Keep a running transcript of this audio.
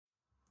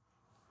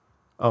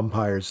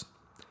umpires.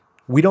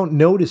 We don't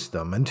notice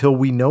them until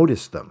we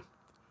notice them.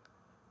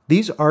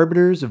 These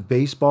arbiters of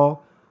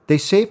baseball, they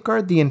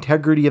safeguard the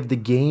integrity of the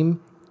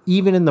game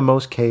even in the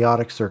most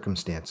chaotic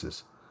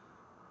circumstances.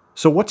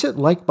 So what's it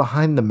like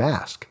behind the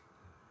mask?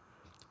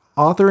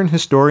 Author and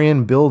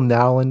historian Bill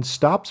Nowlin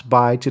stops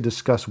by to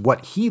discuss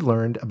what he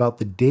learned about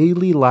the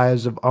daily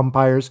lives of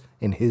umpires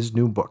in his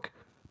new book,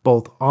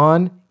 both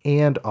on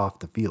and off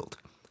the field.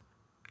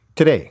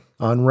 Today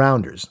on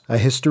Rounders, a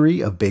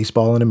history of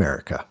baseball in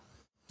America.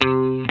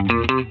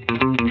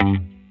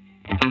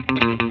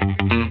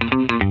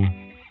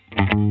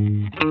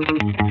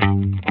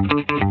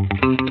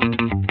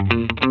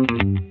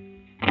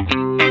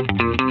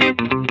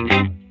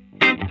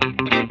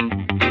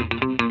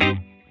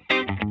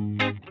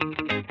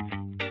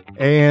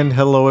 And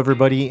hello,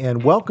 everybody,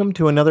 and welcome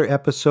to another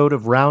episode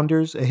of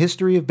Rounders, a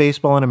history of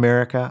baseball in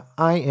America.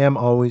 I am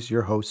always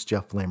your host,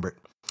 Jeff Lambert.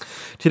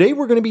 Today,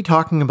 we're going to be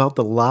talking about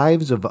the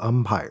lives of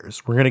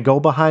umpires. We're going to go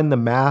behind the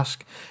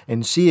mask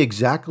and see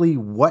exactly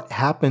what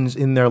happens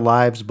in their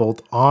lives,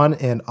 both on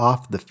and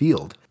off the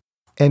field.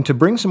 And to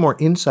bring some more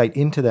insight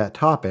into that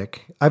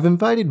topic, I've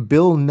invited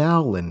Bill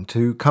Nowlin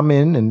to come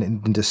in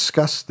and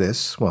discuss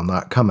this. Well,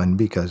 not come in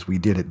because we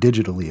did it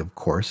digitally, of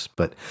course,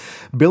 but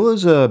Bill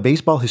is a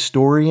baseball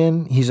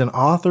historian. He's an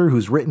author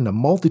who's written a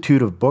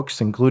multitude of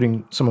books,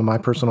 including some of my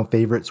personal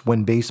favorites,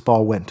 When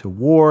Baseball Went to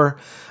War,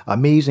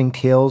 Amazing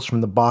Tales from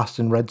the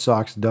Boston Red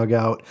Sox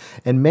Dugout,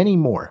 and many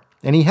more.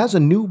 And he has a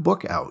new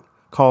book out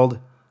called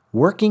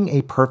Working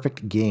a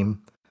Perfect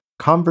Game: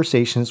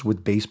 Conversations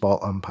with Baseball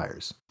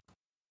Umpires.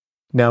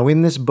 Now,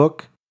 in this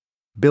book,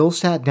 Bill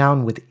sat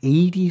down with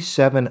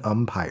 87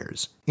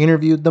 umpires,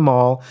 interviewed them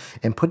all,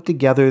 and put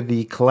together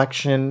the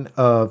collection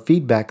of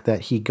feedback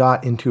that he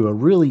got into a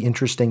really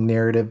interesting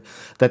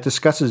narrative that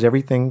discusses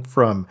everything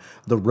from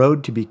the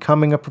road to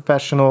becoming a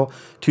professional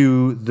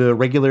to the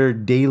regular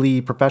daily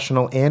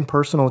professional and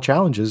personal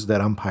challenges that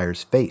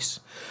umpires face.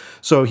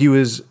 So he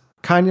was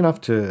kind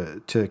enough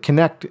to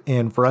connect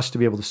and for us to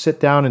be able to sit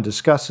down and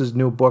discuss his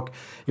new book.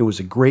 It was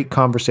a great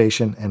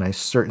conversation, and I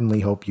certainly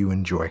hope you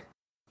enjoy.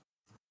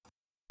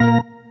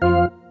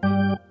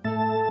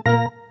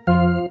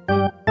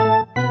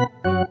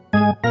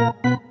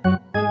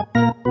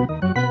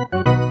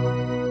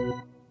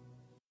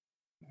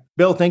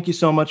 Bill, thank you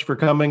so much for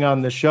coming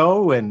on the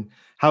show. And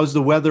how's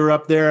the weather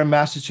up there in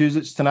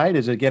Massachusetts tonight?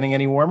 Is it getting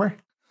any warmer?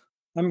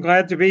 I'm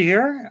glad to be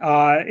here.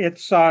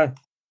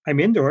 I'm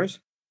indoors.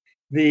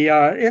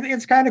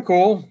 It's kind of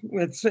cool.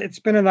 It's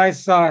been a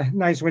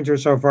nice winter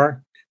so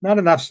far. Not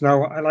enough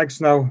snow. I like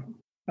snow.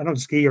 I don't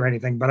ski or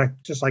anything, but I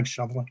just like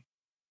shoveling.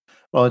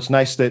 Well, it's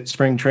nice that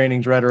spring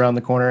training's right around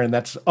the corner, and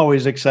that's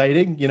always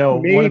exciting. You know,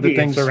 maybe one of the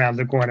things it's around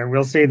the corner.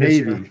 We'll see this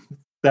year.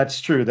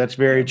 That's true. That's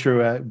very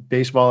true.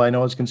 Baseball, I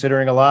know, is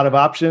considering a lot of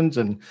options,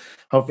 and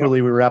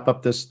hopefully we wrap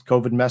up this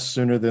COVID mess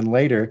sooner than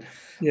later.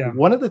 Yeah.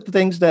 One of the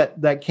things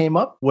that came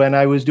up when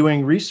I was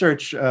doing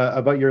research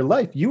about your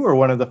life, you were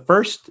one of the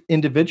first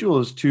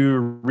individuals to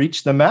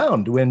reach the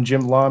mound when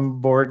Jim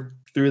Lonborg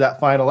threw that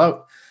final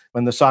out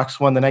when the Sox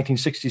won the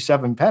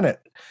 1967 pennant.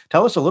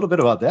 Tell us a little bit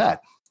about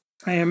that.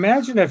 I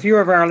imagine a few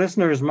of our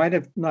listeners might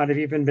have not have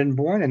even been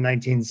born in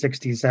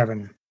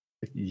 1967.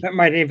 That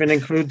might even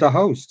include the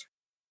host.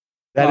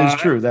 That is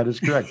true. That is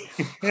correct.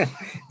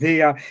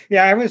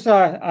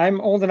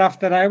 I'm old enough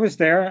that I was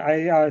there.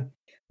 I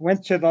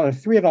went to the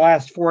 3 of the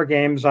last 4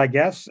 games, I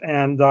guess.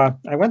 And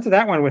I went to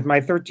that one with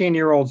my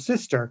 13-year-old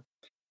sister.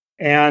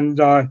 And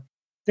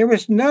there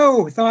was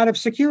no thought of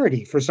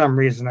security for some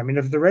reason. I mean,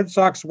 if the Red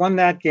Sox won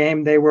that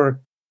game, they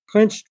were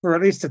clinched for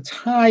at least a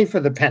tie for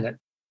the pennant.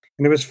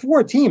 And there was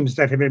 4 teams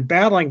that had been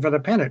battling for the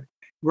pennant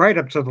right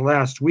up to the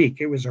last week.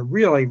 It was a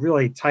really,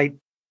 really tight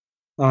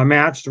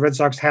match. The Red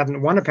Sox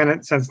hadn't won a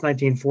pennant since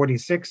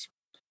 1946,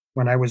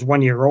 when I was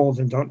 1 year old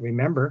and don't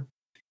remember.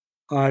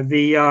 But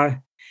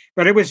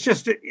it was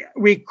just,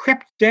 we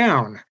crept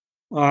down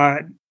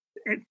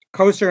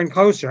closer and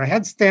closer. I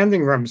had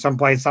standing room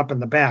someplace up in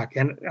the back,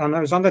 and I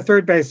was on the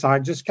third base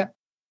side, just kept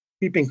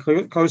creeping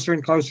closer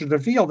and closer to the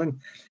field. And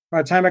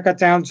by the time I got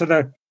down to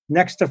the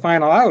next to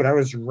final out, I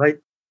was right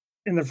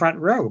in the front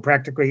row,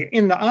 practically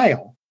in the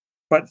aisle,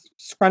 but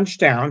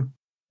scrunched down.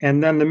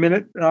 And then the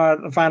minute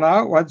the final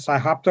out was, I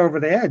hopped over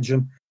the edge,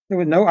 and there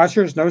were no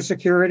ushers, no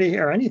security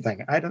or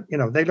anything.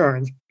 They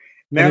learned.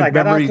 Then I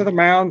got out to the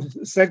mound,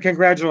 said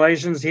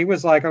congratulations. He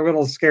was like a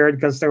little scared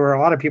because there were a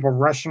lot of people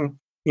rushing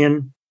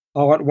in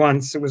all at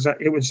once. It was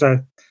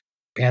a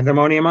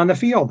pandemonium on the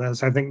field,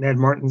 as I think Ned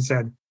Martin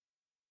said.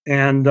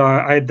 And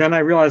I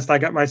realized I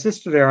got my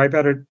sister there. I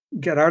better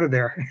get out of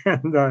there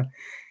and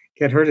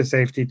get her to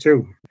safety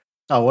too.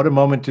 Oh, what a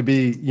moment to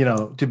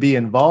be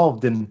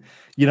involved. And,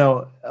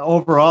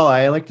 overall,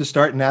 I like to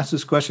start and ask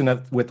this question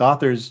with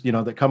authors,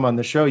 that come on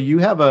the show. You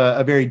have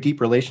a very deep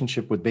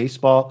relationship with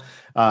baseball.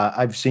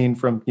 I've seen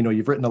from,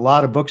 you've written a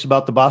lot of books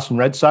about the Boston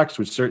Red Sox,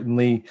 which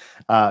certainly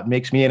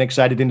makes me an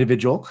excited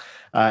individual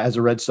as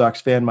a Red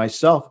Sox fan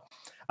myself.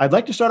 I'd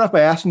like to start off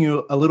by asking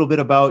you a little bit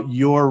about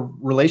your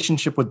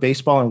relationship with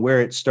baseball and where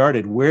it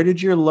started. Where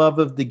did your love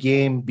of the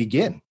game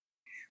begin?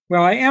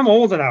 Well, I am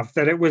old enough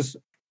that it was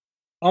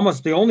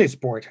almost the only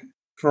sport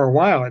for a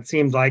while. It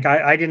seemed like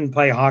I didn't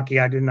play hockey.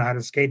 I didn't know how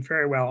to skate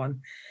very well,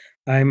 and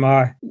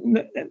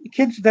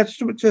kids.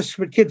 Just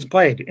what kids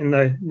played in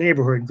the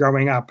neighborhood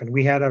growing up. And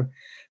we had a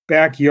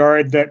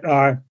backyard that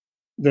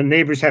the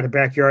neighbors had a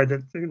backyard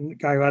that the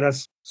guy let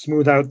us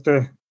smooth out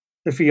the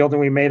field, and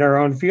we made our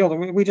own field,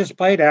 and we just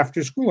played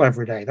after school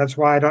every day. That's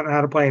why I don't know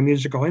how to play a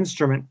musical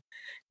instrument,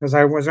 because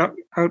I was out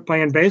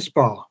playing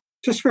baseball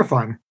just for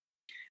fun.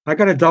 I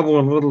got a double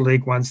in Little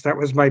League once. That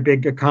was my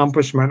big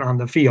accomplishment on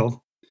the field.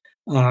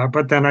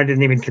 But then I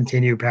didn't even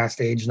continue past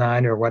age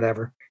 9 or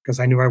whatever, because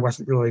I knew I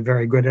wasn't really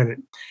very good at it.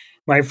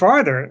 My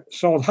father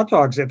sold hot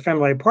dogs at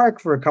Fenway Park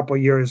for a couple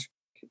of years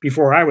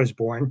before I was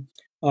born,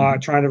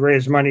 trying to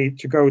raise money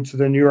to go to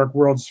the New York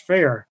World's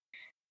Fair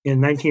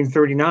in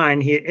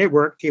 1939. It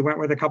worked. He went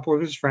with a couple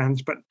of his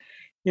friends. But,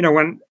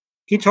 when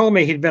he told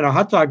me he'd been a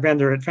hot dog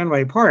vendor at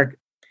Fenway Park,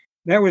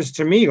 that was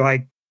to me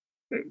like,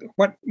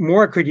 what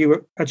more could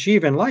you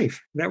achieve in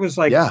life? That was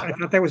like, Yeah. I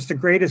thought that was the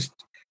greatest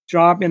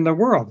job in the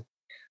world.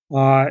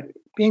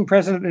 Being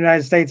president of the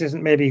United States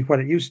isn't maybe what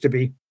it used to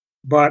be,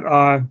 but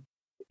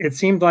it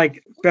seemed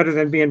like better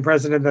than being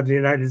president of the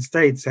United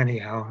States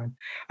anyhow.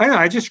 I know,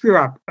 I just grew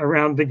up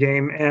around the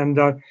game,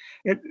 and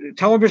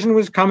television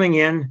was coming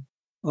in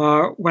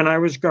when I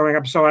was growing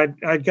up, so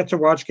I'd get to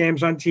watch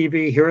games on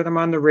TV, hear them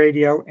on the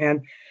radio,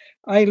 and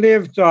I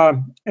lived.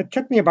 It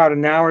took me about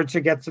an hour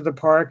to get to the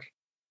park.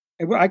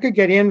 I could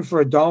get in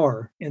for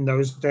 $1 in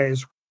those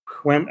days,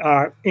 when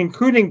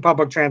including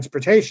public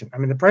transportation. I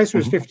mean, the price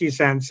was 50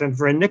 cents, and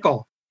for a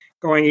nickel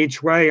going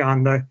each way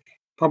on the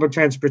public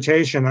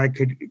transportation, I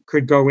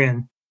could go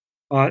in.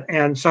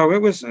 And so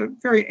it was a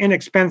very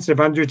inexpensive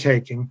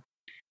undertaking.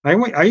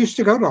 I used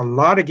to go to a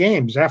lot of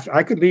games. After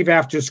I could leave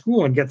after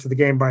school and get to the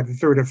game by the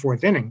 3rd or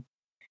 4th inning.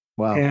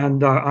 Wow.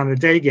 And on a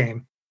day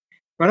game.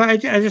 But I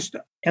just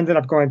ended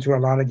up going to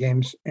a lot of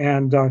games.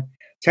 And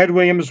Ted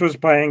Williams was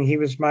playing. He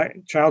was my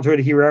childhood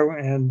hero,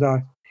 and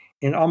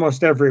in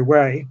almost every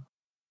way.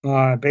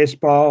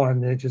 Baseball,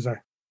 and he was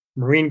a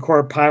Marine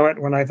Corps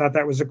pilot when I thought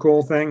that was a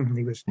cool thing.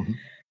 He was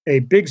a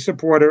big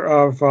supporter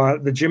of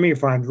the Jimmy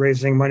Fund,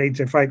 raising money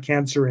to fight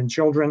cancer in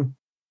children.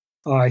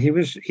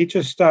 He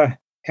just had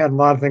a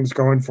lot of things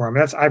going for him.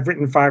 I've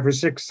written 5 or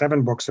 6,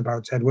 7 books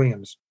about Ted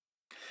Williams.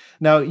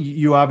 Now,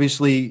 you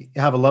obviously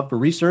have a love for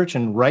research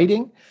and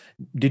writing.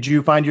 Did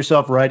you find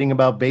yourself writing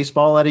about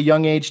baseball at a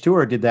young age too,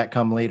 or did that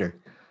come later?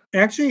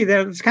 Actually,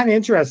 that's kind of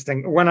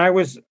interesting. When I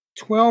was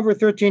 12 or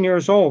 13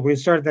 years old, we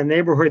started the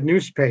neighborhood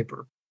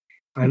newspaper.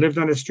 I lived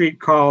on a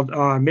street called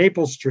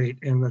Maple Street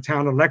in the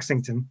town of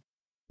Lexington.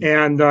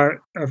 And a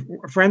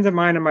friend of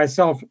mine and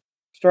myself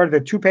started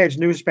a 2-page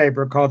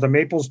newspaper called the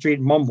Maple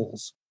Street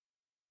Mumbles.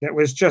 It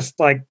was just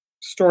like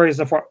stories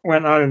of what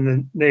went on in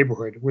the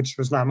neighborhood, which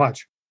was not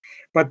much.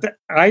 But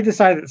I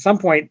decided at some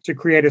point to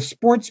create a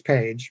sports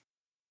page,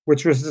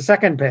 which was the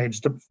second page,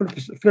 the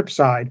flip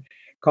side,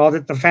 called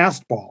it the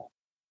Fastball.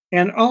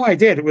 And all I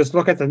did was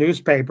look at the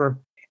newspaper,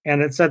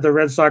 and it said the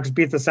Red Sox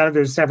beat the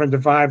Senators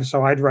 7-5.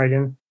 So I'd write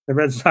in the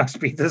Red Sox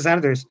beat the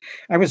Senators.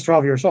 I was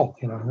 12 years old,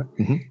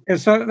 And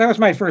so that was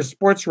my first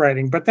sports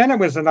writing. But then it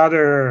was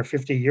another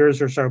 50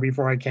 years or so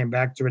before I came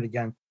back to it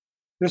again.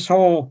 This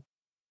whole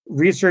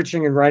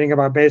researching and writing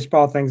about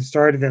baseball thing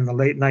started in the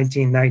late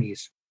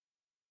 1990s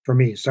for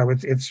me. So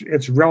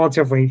it's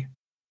relatively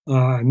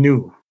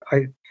new.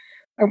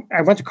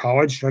 I went to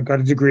college. I got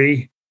a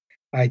degree.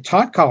 I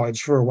taught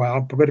college for a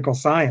while, political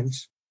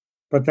science.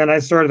 But then I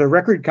started a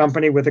record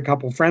company with a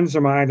couple of friends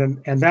of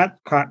mine, and that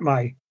kept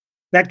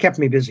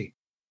me busy,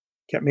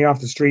 kept me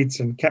off the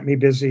streets and kept me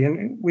busy.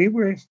 And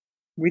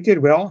we did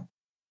well.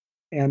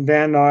 And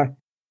then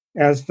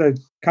as the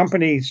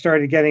company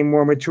started getting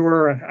more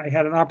mature, I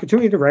had an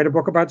opportunity to write a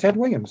book about Ted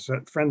Williams.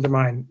 A friend of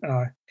mine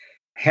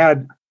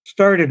had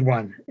started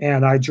one,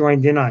 and I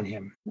joined in on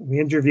him. We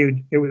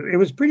interviewed. It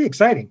was pretty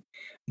exciting.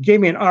 It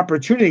gave me an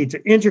opportunity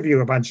to interview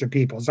a bunch of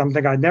people,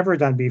 something I'd never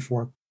done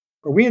before.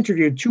 But we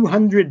interviewed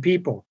 200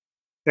 people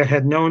that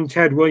had known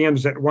Ted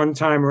Williams at one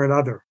time or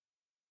another,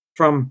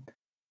 from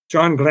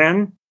John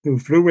Glenn, who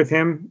flew with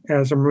him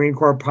as a Marine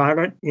Corps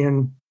pilot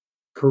in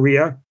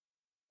Korea.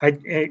 I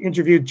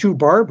interviewed 2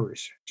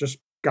 barbers, just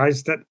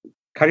guys that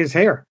cut his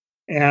hair.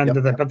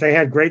 But they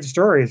had great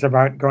stories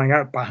about going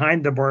out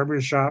behind the barber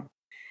shop,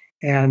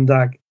 and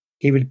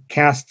he would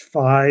cast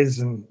flies,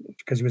 and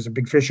because he was a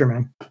big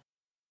fisherman,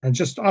 and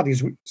just all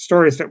these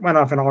stories that went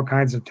off in all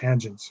kinds of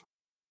tangents.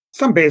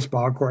 Some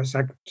baseball, of course.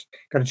 I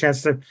got a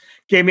chance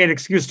gave me an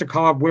excuse to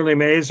call up Willie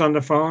Mays on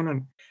the phone,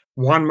 and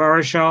Juan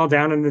Marichal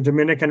down in the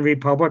Dominican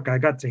Republic. I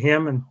got to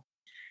him and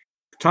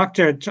talked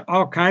to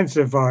all kinds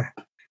of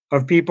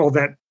people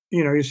that,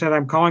 you said,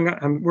 I'm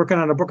working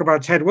on a book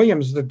about Ted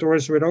Williams. The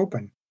doors would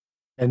open.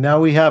 And now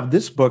we have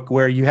this book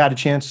where you had a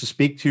chance to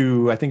speak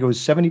to, I think it was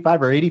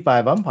 75 or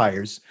 85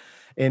 umpires.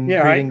 I don't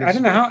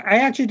know I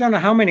actually don't know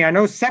how many. I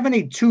know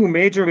 72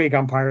 major league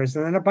umpires,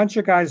 and then a bunch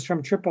of guys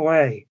from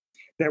AAA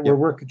that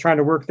were trying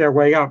to work their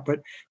way up.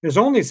 But there's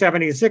only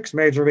 76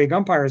 major league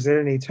umpires at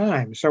any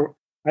time. So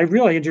I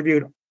really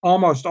interviewed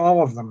almost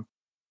all of them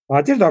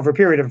I did it over a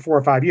period of 4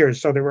 or 5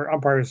 years, so there were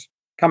umpires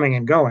coming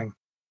and going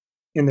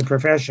in the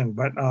profession.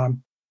 But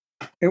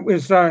it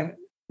was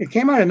it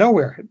came out of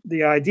nowhere.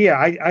 The idea,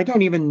 I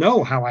don't even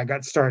know how I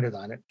got started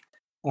on it.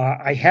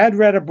 I had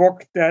read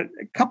a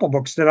couple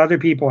books that other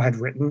people had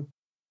written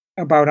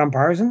about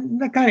umpires,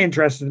 and that kind of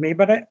interested me.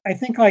 But I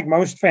think, like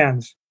most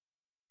fans,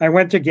 I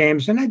went to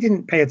games and I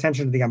didn't pay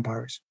attention to the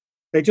umpires.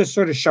 They just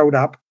sort of showed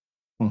up,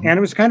 Mhm. and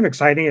it was kind of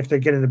exciting if they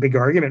get in a big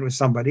argument with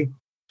somebody.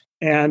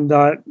 And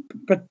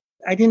but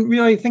I didn't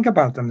really think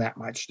about them that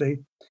much.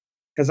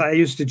 Because I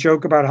used to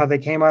joke about how they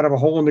came out of a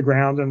hole in the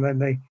ground and then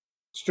they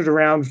stood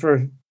around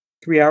for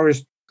 3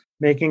 hours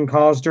making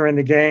calls during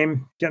the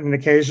game, getting an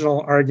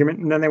occasional argument,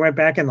 and then they went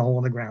back in the hole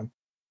in the ground.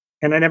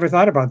 And I never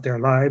thought about their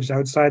lives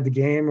outside the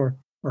game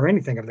or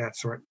anything of that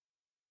sort.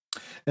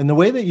 And the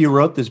way that you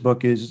wrote this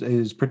book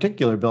is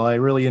particular, Bill. I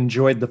really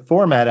enjoyed the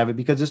format of it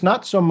because it's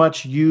not so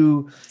much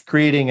you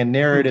creating a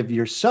narrative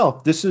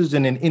yourself. This is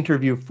in an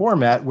interview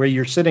format where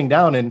you're sitting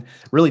down and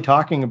really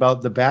talking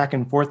about the back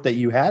and forth that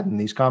you had in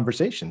these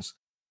conversations.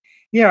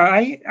 Yeah,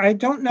 I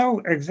don't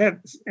know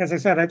exact as I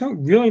said, I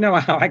don't really know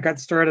how I got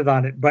started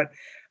on it, but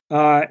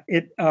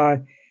it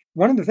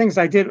one of the things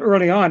I did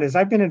early on is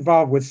I've been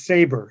involved with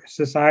SABR,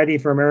 Society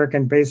for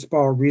American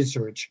Baseball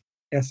Research,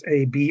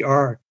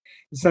 SABR.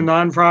 It's a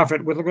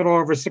nonprofit with a little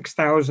over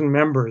 6,000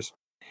 members.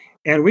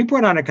 And we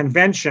put on a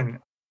convention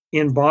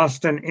in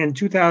Boston in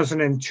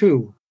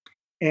 2002.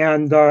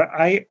 And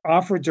I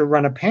offered to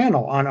run a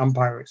panel on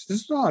umpires.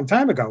 This is a long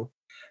time ago.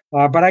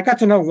 But I got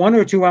to know one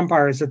or two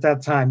umpires at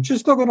that time,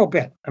 just a little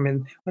bit. I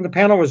mean, when the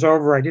panel was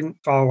over, I didn't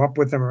follow up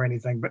with them or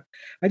anything, but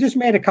I just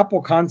made a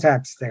couple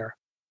contacts there.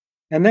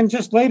 And then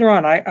just later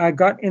on, I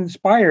got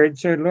inspired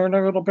to learn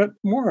a little bit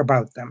more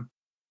about them.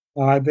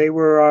 They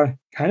were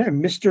kind of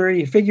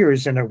mystery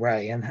figures in a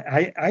way. And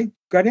I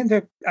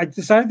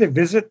decided to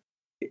visit,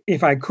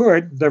 if I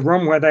could, the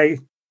room where they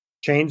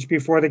changed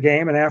before the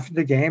game and after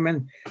the game.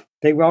 And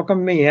they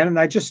welcomed me in. And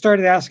I just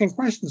started asking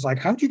questions like,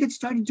 how'd you get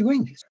started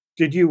doing this?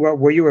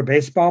 Were you a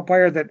baseball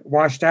player that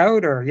washed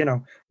out, or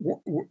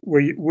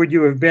would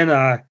you have been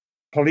a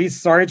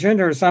police sergeant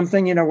or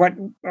something? Or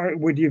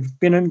would you have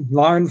been in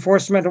law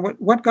enforcement, or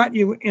what got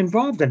you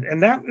involved in it?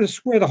 And that is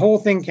where the whole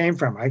thing came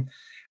from.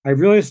 I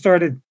really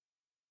started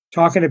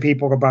talking to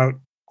people about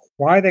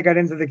why they got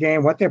into the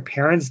game, what their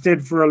parents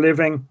did for a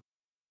living,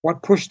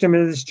 what pushed them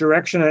in this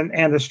direction,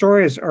 and the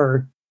stories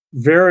are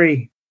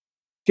very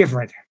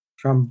different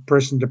from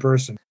person to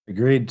person.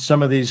 Agreed.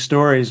 Some of these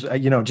stories,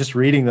 just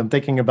reading them,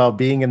 thinking about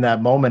being in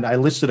that moment. I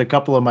listed a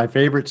couple of my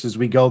favorites as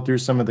we go through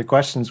some of the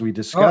questions we Oh,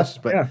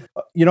 discussed. But,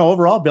 yeah.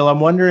 overall, Bill, I'm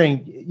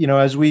wondering,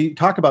 as we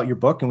talk about your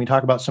book and we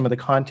talk about some of the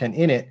content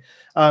in it,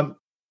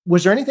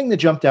 was there anything that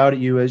jumped out at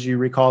you as you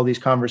recall these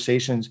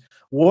conversations?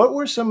 What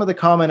were some of the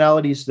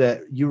commonalities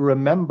that you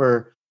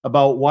remember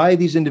about why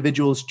these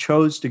individuals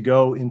chose to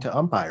go into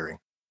umpiring?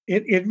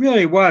 It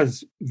really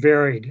was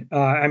varied.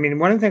 I mean,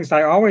 one of the things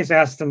I always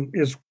asked them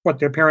is what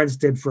their parents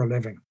did for a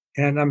living.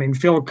 And I mean,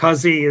 Phil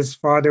Cuzzy, his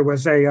father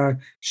was a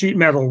sheet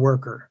metal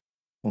worker.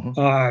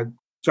 Mhm.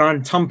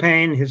 John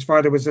Tumpain, his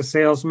father was a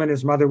salesman.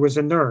 His mother was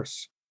a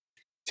nurse.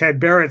 Ted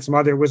Barrett's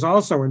mother was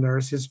also a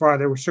nurse. His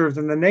father served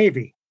in the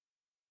Navy.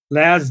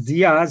 Laz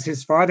Diaz,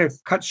 his father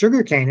cut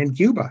sugarcane in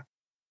Cuba.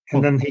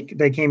 And then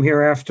they came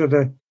here after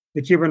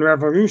the Cuban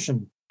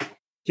Revolution.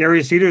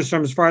 Gary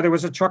Cedarstrom's father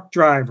was a truck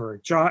driver.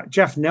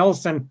 Jeff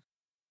Nelson,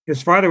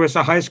 his father was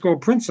a high school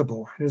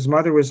principal. His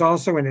mother was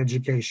also in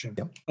education.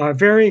 Yep.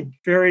 Very,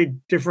 very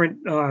different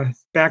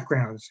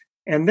backgrounds.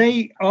 And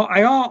I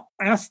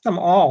asked them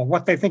all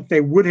what they think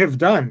they would have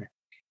done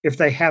if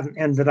they hadn't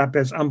ended up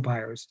as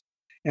umpires.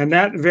 And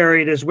that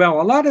varied as well.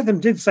 A lot of them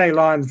did say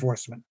law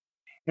enforcement.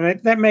 And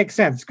that makes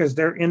sense because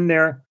they're in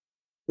there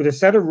with a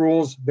set of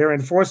rules. They're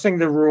enforcing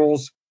the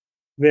rules.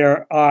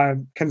 They're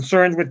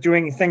concerned with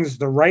doing things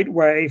the right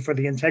way for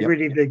the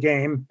integrity of the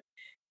game.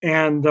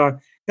 And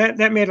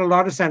that made a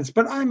lot of sense.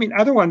 But I mean,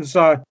 other ones,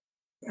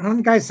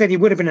 one guy said he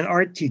would have been an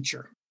art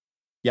teacher.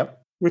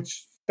 Yep.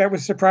 Which that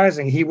was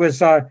surprising. He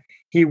was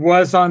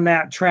on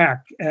that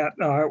track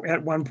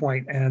at one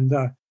point and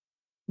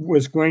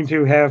was going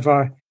to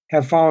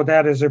have followed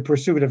that as a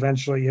pursuit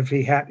eventually if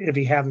he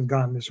hadn't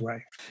gone this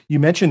way. You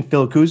mentioned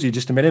Phil Cuzzi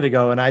just a minute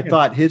ago, and I Yeah.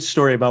 thought his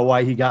story about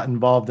why he got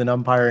involved in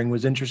umpiring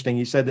was interesting.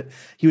 He said that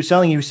he was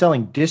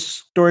selling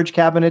disc storage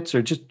cabinets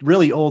or just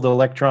really old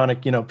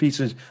electronic,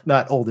 pieces,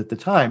 not old at the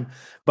time,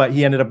 but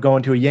he ended up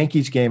going to a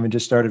Yankees game and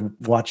just started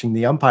watching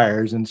the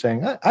umpires and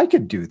saying, I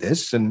could do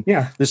this. And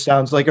this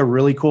sounds like a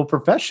really cool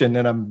profession.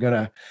 And I'm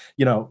going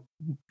to,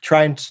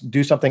 try and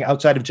do something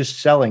outside of just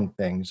selling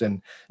things.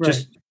 And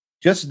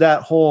just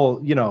that whole,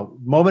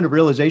 moment of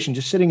realization,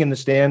 just sitting in the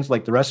stands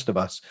like the rest of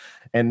us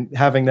and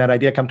having that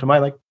idea come to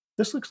mind, like,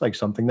 this looks like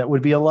something that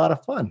would be a lot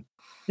of fun.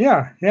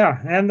 Yeah.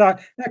 And a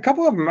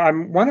couple of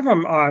them, one of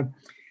them,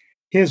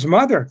 his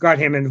mother got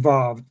him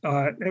involved.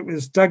 It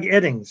was Doug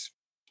Eddings.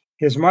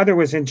 His mother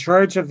was in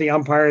charge of the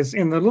umpires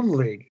in the Little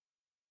League.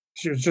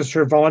 She was just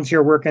her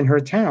volunteer work in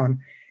her town.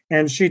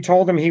 And she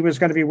told him he was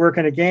going to be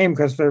working a game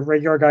because the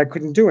regular guy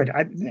couldn't do it.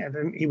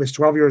 He was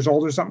 12 years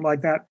old or something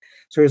like that.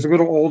 So he was a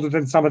little older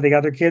than some of the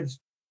other kids.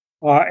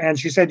 And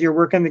she said, "You're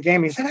working the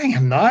game." He said, "I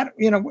am not.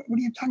 What are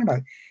you talking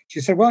about?" She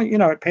said, "Well,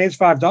 it pays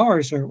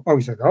 $5." So,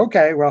 he said,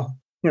 "Okay, well,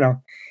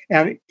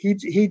 and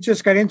he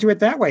just got into it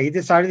that way. He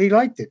decided he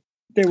liked it.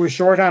 They were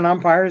short on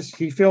umpires.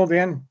 He filled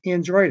in. He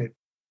enjoyed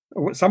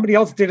it. Somebody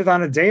else did it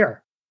on a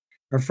dare.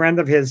 A friend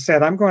of his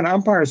said, "I'm going to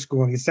umpire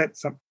school." And he said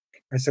something.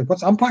 I said,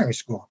 "What's umpire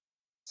school?"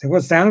 I said, "Well,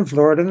 it's down in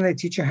Florida, and they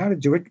teach you how to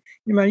do it.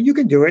 You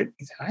can do it."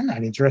 He said, "I'm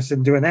not interested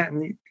in doing that."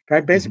 And the guy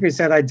basically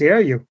said, "I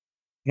dare you."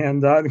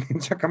 And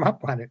took him up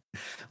on it.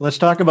 Let's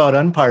talk about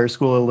umpire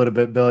school a little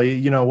bit,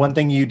 Bill. One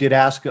thing you did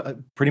ask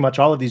pretty much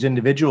all of these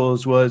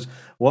individuals was,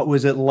 what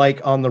was it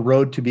like on the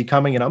road to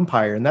becoming an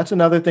umpire? And that's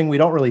another thing we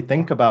don't really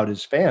think about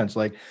as fans.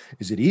 Like,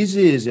 is it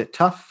easy? Is it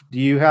tough? Do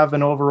you have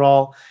an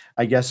overall,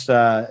 I guess,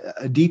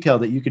 a detail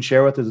that you could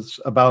share with us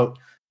about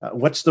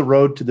what's the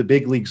road to the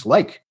big leagues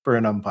like for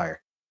an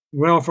umpire?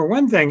 Well, for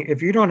one thing,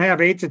 if you don't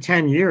have 8 to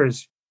 10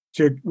 years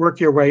to work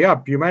your way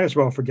up, you might as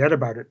well forget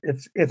about it.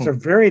 It's a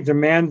very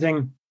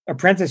demanding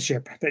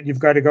apprenticeship that you've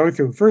got to go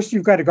through. First,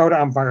 you've got to go to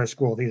umpire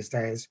school these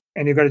days,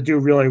 and you've got to do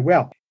really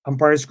well.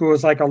 Umpire school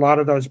is like a lot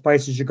of those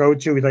places you go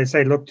to. They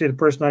say, look to the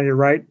person on your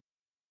right,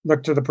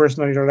 look to the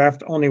person on your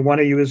left. Only one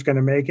of you is going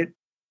to make it.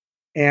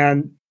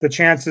 And the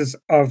chances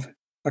of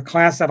a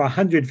class of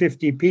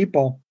 150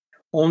 people,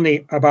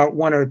 only about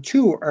 1 or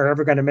 2 are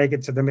ever going to make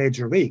it to the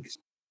major leagues.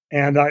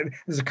 And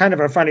there's kind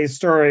of a funny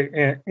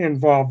story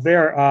involved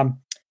there.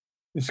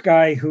 This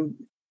guy who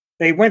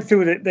did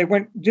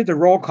the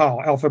roll call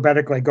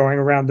alphabetically, going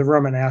around the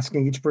room and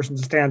asking each person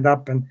to stand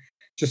up and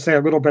just say a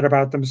little bit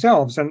about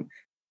themselves. And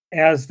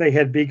as they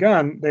had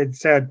begun, they'd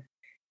said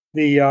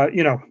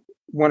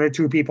 1 or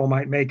 2 people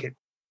might make it.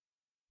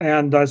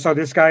 And so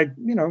this guy,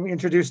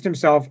 introduced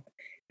himself,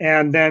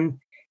 and then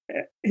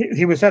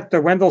he was at the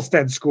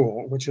Wendelstedt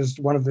School, which is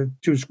one of the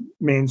 2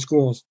 main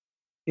schools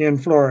in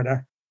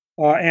Florida.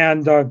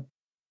 And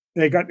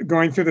they got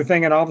going through the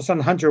thing, and all of a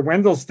sudden Hunter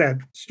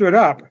Wendelstedt stood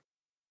up,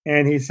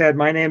 and he said,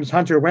 "My name's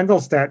Hunter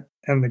Wendelstedt."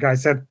 And the guy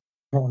said,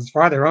 "Well, his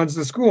father owns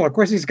the school. Of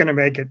course he's going to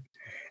make it.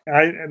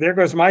 There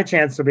goes my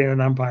chance of being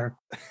an umpire."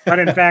 But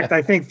in fact,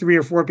 I think 3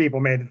 or 4 people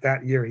made it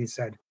that year, he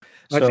said.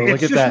 But So it's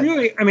look at just that.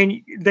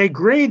 really, they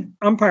grade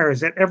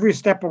umpires at every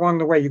step along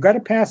the way. You got to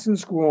pass in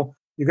school.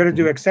 You got to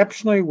do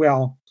exceptionally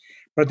well.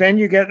 But then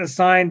you get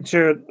assigned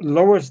to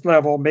lowest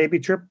level, maybe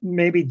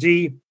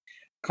D,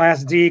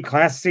 Class D,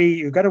 Class C.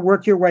 You've got to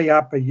work your way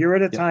up a year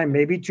at a time,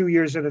 maybe 2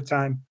 years at a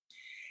time.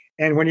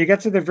 And when you get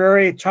to the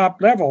very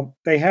top level,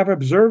 they have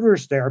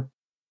observers there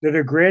that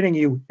are grading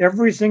you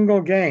every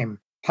single game.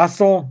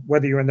 Hustle,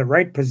 whether you're in the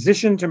right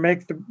position to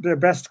make the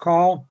best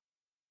call,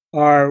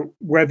 or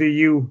whether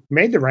you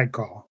made the right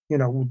call.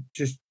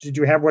 Just did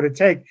you have what it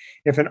takes?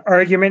 If an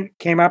argument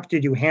came up,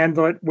 did you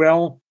handle it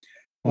well?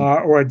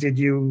 Or did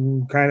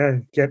you kind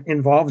of get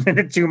involved in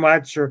it too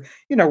much, or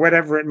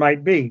whatever it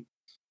might be?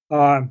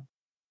 And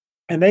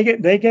they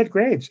get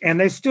grades, and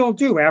they still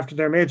do after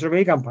they're major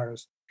league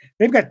umpires.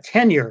 They've got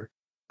tenure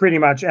pretty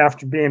much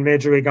after being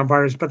major league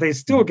umpires, but they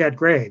still get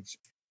grades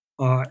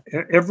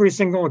every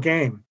single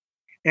game.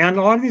 And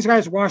a lot of these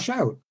guys wash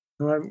out.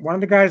 One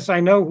of the guys I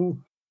know who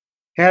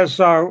has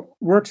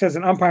works as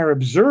an umpire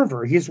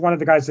observer, he's one of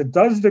the guys that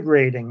does the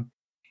grading.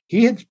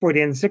 He had put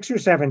in 6 or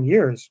 7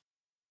 years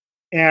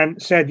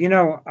and said,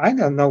 I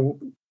don't know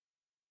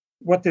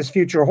what this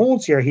future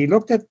holds here. He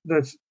looked at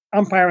the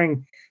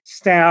umpiring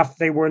staff.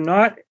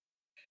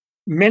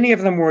 Many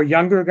of them were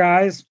younger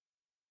guys.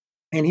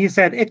 And he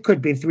said, it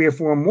could be 3 or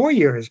 4 more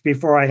years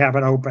before I have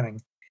an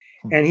opening.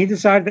 And he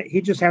decided that he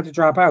just had to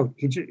drop out.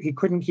 He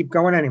couldn't keep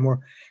going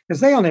anymore,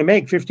 because they only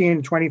make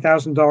 $15,000 to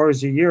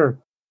 $20,000 a year.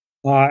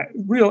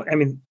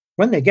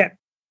 When they get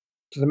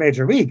to the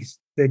major leagues,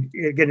 they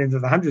get into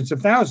the hundreds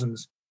of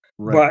thousands.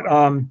 Right.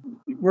 But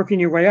working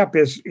your way up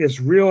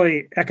is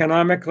really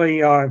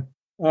economically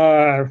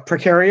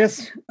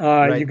precarious.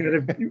 Right. You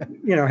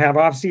got to have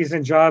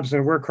off-season jobs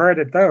and work hard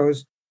at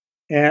those,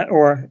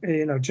 or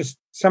just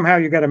somehow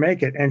you got to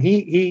make it. And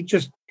he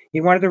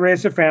wanted to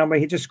raise a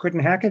family. He just couldn't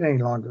hack it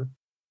any longer,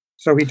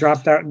 so he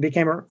dropped out and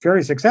became a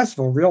very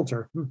successful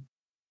realtor.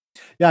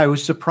 Yeah, I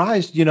was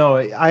surprised.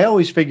 I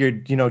always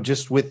figured,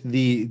 just with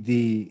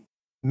the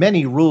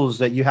many rules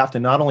that you have to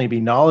not only be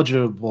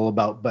knowledgeable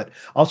about, but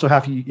also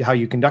how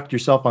you conduct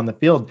yourself on the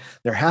field,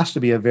 there has to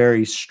be a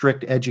very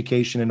strict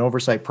education and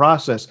oversight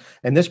process.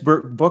 And this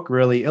book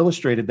really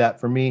illustrated that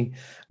for me.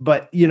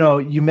 But,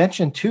 you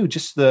mentioned too,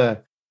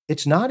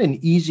 it's not an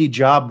easy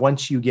job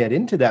once you get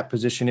into that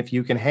position. If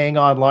you can hang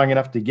on long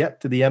enough to get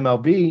to the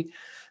MLB,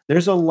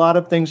 there's a lot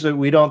of things that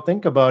we don't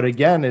think about,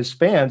 again, as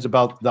fans,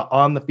 about the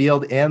on the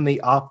field and the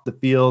off the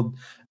field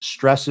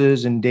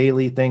stresses and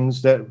daily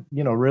things that,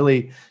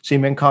 really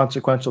seem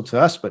inconsequential to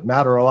us, but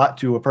matter a lot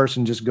to a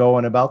person just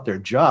going about their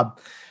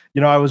job.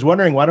 I was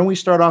wondering, why don't we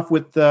start off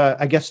with,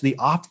 the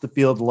off the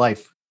field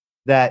life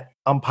that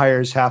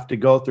umpires have to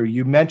go through?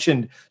 You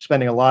mentioned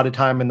spending a lot of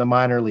time in the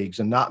minor leagues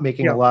and not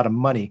making a Yeah. lot of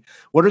money.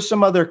 What are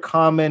some other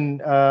common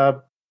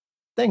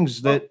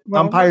things that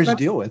umpires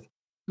deal with?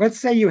 Let's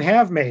say you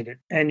have made it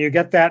and you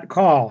get that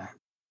call,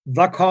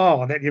 the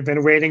call that you've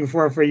been waiting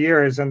for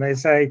years, and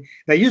they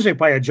usually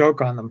play a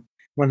joke on them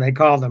when they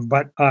call them,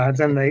 but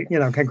then they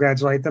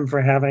congratulate them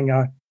for having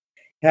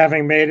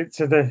made it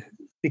to the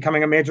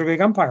becoming a major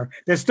league umpire.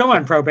 They're still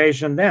on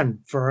probation then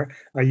for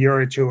a year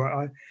or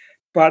two,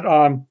 but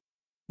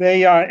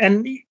they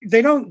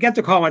don't get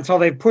the call until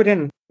they've put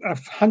in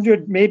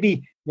 100.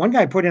 Maybe one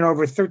guy put in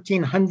over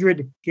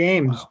 1,300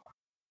 games. Wow.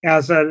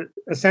 As a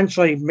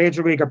essentially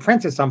major league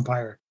apprentice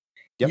umpire,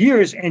 Yep.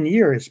 years and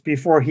years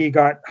before he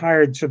got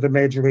hired to the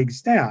major league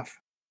staff.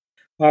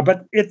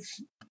 But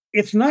it's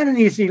not an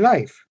easy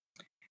life.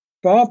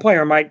 Ball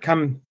player might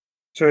come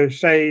to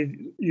say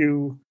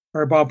you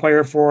are a ball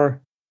player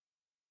for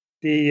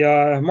the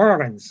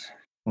Marlins,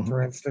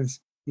 for instance.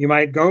 You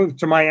might go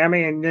to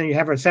Miami and then you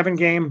have a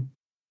 7-game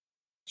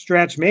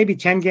stretch, maybe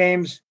 10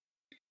 games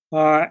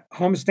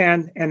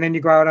homestand, and then you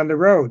go out on the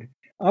road.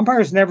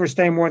 Umpires never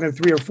stay more than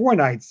 3 or 4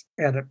 nights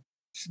at a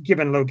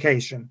given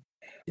location.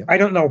 Yep. I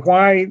don't know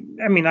why.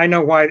 I mean, I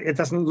know why it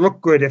doesn't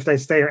look good if they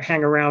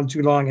hang around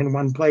too long in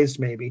one place,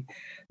 maybe.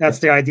 That's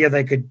the idea.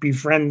 They could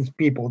befriend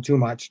people too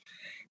much.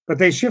 But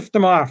they shift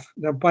them off.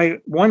 They'll play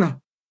one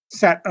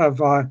set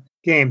of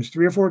games,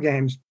 3 or 4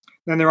 games,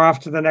 then they're off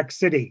to the next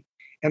city.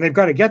 And they've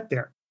got to get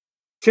there.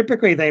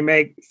 Typically, they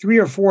make 3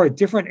 or 4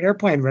 different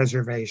airplane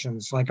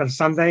reservations, like a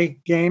Sunday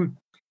game.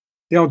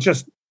 They'll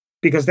just,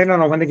 because they don't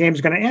know when the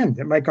game's going to end.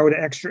 It might go to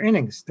extra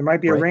innings. There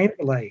might be a rain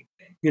delay.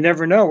 You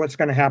never know what's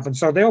going to happen.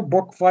 So they'll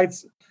book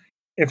flights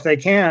if they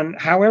can,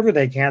 however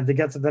they can, to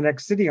get to the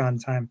next city on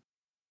time.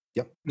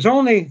 Yep. There's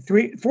only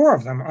 3, 4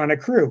 of them on a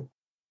crew.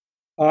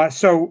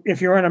 So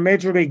if you're in a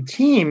major league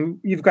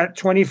team, you've got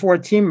 24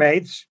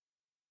 teammates.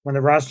 When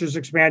the rosters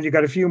expand, you've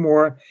got a few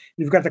more.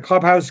 You've got the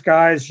clubhouse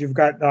guys. You've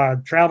got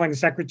traveling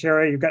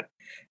secretary. You've got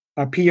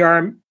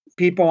PR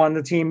people on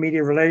the team,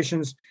 media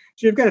relations.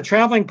 So you've got a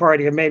traveling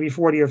party of maybe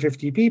 40 or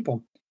 50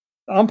 people.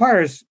 The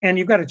umpires, and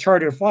you've got a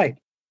charter flight.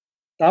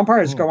 The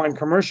umpires go on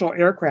commercial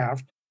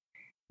aircraft.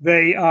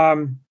 They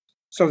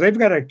so they've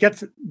got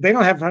to they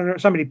don't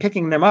have somebody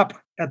picking them up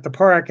at the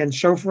park and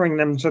chauffeuring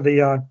them to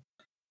the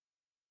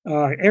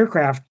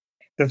aircraft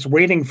that's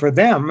waiting for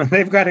them.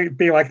 They've got to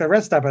be like the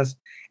rest of us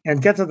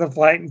and get to the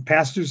flight and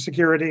pass through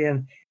security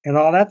and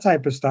all that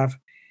type of stuff.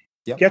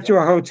 Yep. Get to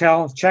a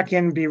hotel, check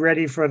in, be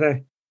ready for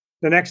the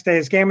next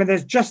day's game. And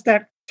there's just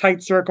that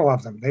tight circle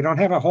of them. They don't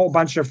have a whole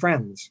bunch of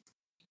friends.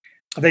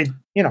 They,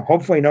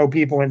 hopefully know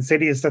people in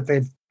cities that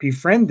they've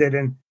befriended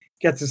and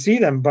get to see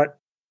them. But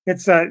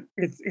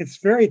it's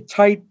very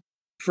tight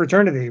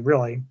fraternity,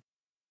 really.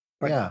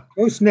 But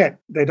close knit.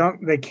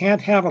 They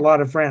can't have a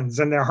lot of friends,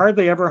 and they're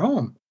hardly ever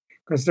home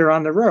because they're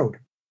on the road.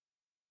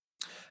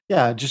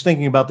 Yeah, just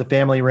thinking about the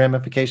family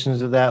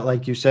ramifications of that,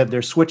 like you said,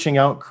 they're switching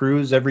out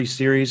crews every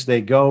series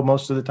they go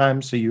most of the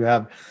time. So you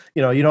have,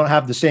 you don't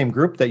have the same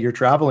group that you're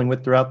traveling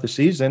with throughout the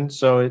season.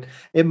 So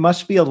it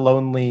must be a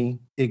lonely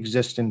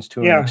existence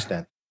to an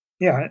extent.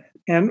 Yeah.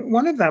 And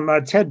one of them,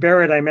 Ted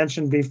Barrett, I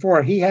mentioned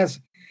before, he's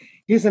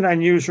an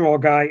unusual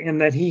guy in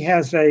that he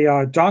has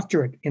a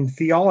doctorate in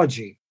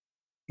theology.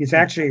 He's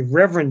actually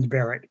Reverend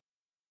Barrett,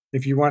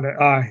 if you want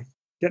to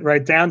get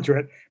right down to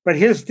it. But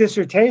his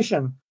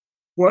dissertation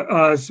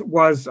was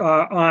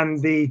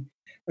on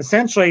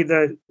essentially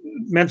the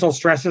mental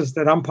stresses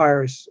that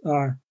umpires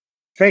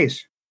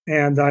face,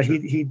 and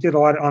he did a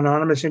lot of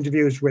anonymous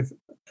interviews with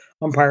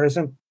umpires,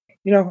 and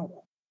a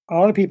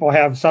lot of people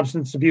have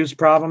substance abuse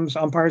problems.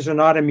 Umpires are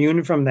not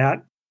immune from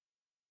that.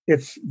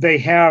 They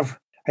have,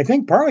 I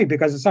think, partly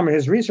because of some of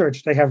his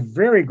research, they have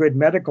very good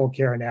medical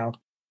care now,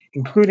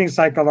 including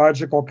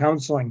psychological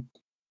counseling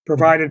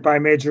provided by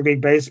Major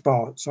League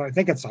Baseball. So I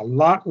think it's a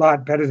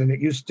lot better than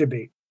it used to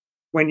be.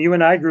 When you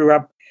and I grew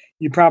up,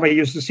 you probably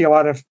used to see a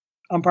lot of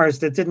umpires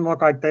that didn't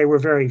look like they were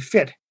very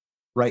fit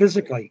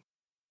physically.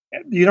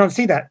 You don't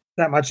see that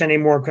much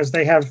anymore because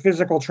they have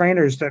physical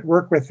trainers that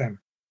work with them.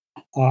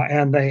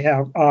 And they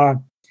have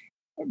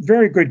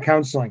very good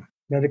counseling,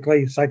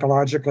 medically,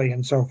 psychologically,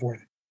 and so forth.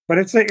 But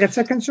it's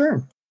a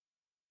concern.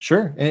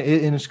 Sure.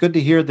 And it's good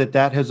to hear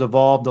that has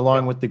evolved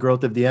along with the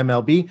growth of the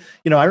MLB.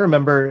 I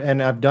remember,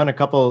 and I've done a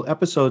couple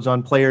episodes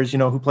on players,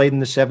 who played in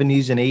the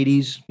 70s and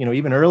 80s,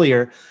 even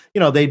earlier,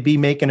 they'd be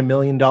making $1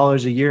 million a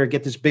year,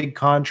 get this big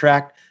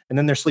contract, and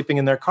then they're sleeping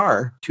in their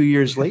car 2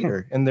 years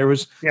later. And there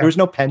was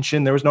no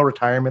pension, there was no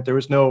retirement, there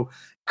was no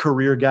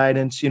career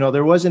guidance.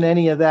 There wasn't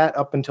any of that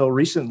up until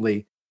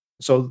recently.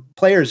 So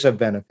players have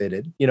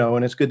benefited,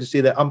 and it's good to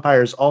see that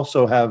umpires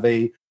also have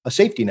a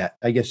safety net,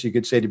 I guess you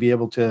could say, to be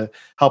able to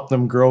help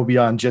them grow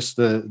beyond just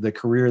the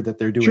career that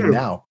they're doing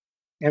now.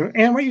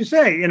 And what you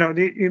say,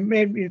 you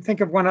made me think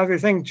of one other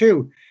thing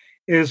too,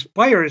 is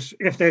players,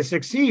 if they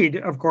succeed,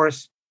 of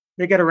course,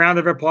 they get a round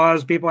of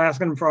applause, people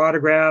asking them for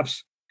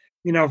autographs,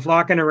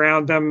 flocking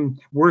around them,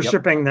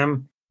 worshiping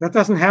them. That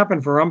doesn't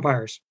happen for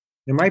umpires.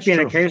 There might be an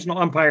occasional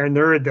umpire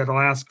nerd that'll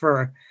ask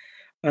for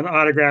an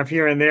autograph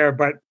here and there,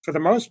 but for the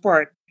most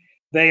part,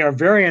 they are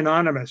very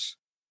anonymous.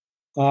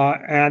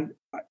 And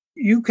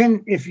you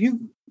can, if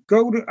you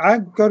I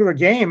go to a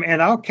game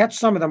and I'll catch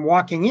some of them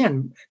walking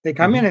in. They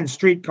come Mhm. in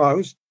street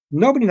clothes.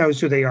 Nobody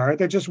knows who they are.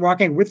 They're just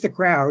walking with the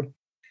crowd.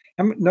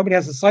 And nobody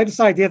has the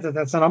slightest idea that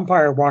that's an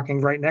umpire walking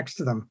right next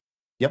to them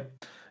Yep.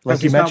 because Like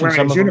you he's not mentioned,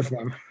 wearing some his of them.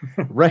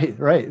 uniform. Right,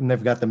 right. And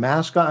they've got the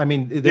mask on. I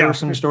mean, there were Yeah,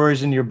 some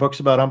stories in your books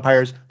about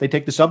umpires. They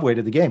take the subway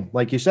to the game.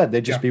 Like you said,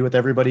 they'd just yeah. be with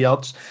everybody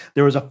else.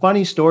 There was a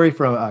funny story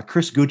from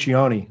Chris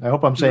Guccione. I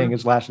hope I'm saying Mhm.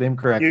 his last name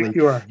correctly.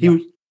 You are, He yeah.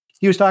 was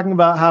he was talking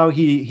about how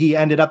he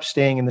ended up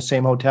staying in the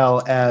same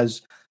hotel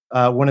as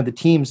one of the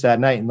teams that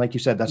night. And like you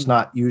said, that's Mm.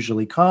 not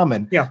usually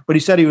common. Yeah. But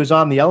he said he was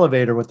on the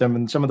elevator with them,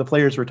 and some of the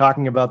players were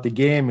talking about the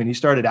game, and he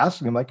started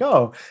asking him like,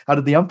 "Oh, how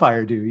did the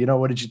umpire do? You know,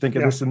 what did you think of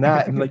Yeah. this and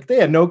that?" And like they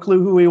had no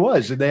clue who he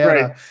was, and they had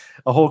Right.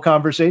 a whole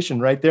conversation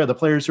right there. The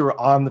players who were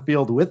on the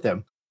field with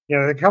him.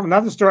 Yeah,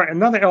 another story,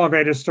 another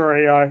elevator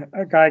story. A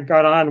guy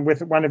got on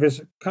with one of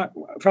his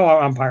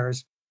fellow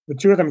umpires. The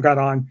two of them got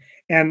on,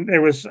 and it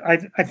was I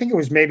think it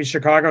was maybe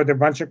Chicago. There were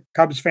a bunch of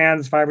Cubs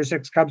fans, 5 or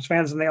 6 Cubs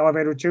fans in the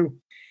elevator too.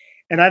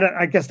 And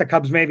I guess the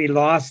Cubs maybe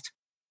lost,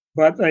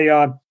 but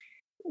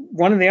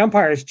one of the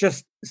umpires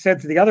just said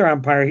to the other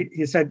umpire,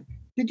 he said,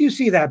 "Did you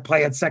see that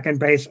play at second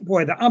base?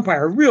 Boy, the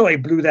umpire really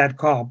blew that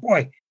call,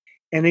 boy."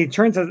 And he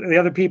turned to the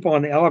other people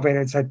in the elevator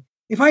and said,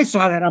 "If I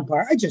saw that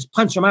umpire, I'd just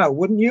punch him out,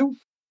 wouldn't you?"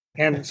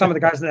 And some of the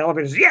guys in the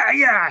elevator said, "Yeah,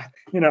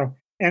 yeah,"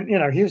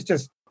 and he was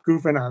just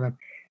goofing on them.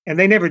 And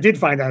they never did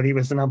find out he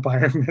was an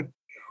umpire.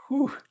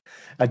 Whew.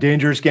 A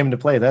dangerous game to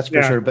play, that's for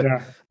Yeah, sure. But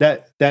yeah.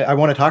 that I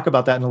want to talk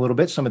about that in a little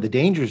bit. Some of the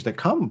dangers that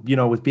come,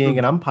 with being Mm,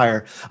 an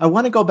umpire. I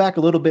want to go back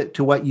a little bit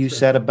to what you sure.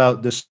 said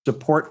about the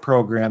support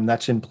program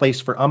that's in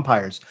place for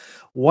umpires.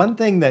 One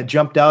thing that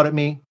jumped out at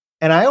me,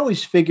 and I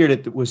always figured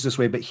it was this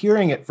way, but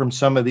hearing it from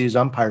some of these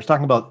umpires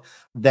talking about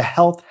the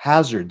health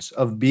hazards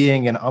of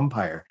being an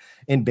umpire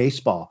in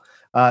baseball.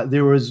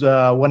 There was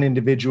one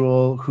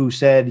individual who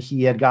said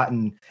he had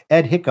gotten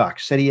Ed Hickok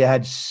said he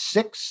had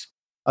 6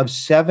 of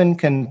 7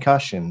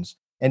 concussions,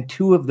 and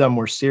 2 of them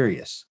were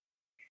serious.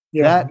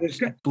 Yeah,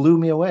 That blew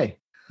me away.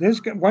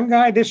 one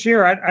guy this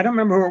year, I don't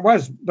remember who it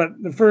was, but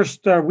the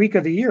first week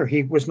of the year,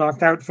 he was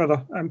knocked out for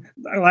the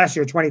last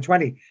year,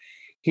 2020.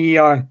 He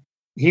uh,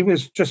 he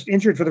was just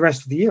injured for the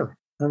rest of the year.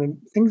 I mean,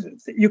 things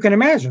you can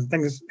imagine.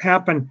 Things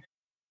happen.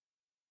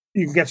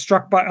 You can get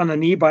struck on the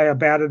knee by a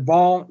batted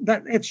ball.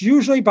 That it's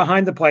usually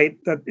behind the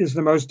plate that is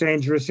the most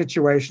dangerous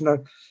situation.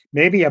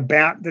 Maybe a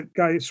bat that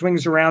guy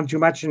swings around too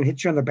much and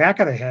hits you on the back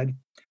of the head,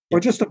 or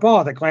Yep. just a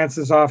ball that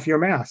glances off your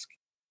mask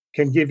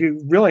can give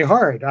you really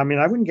hard. I mean,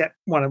 I wouldn't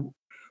want to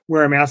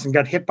wear a mask and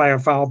get hit by a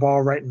foul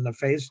ball right in the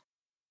face.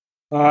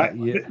 Yeah.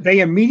 They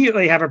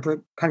immediately have a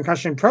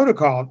concussion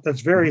protocol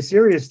that's very Mhm.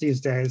 serious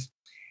these days,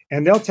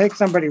 and they'll take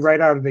somebody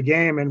right out of the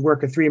game and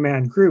work a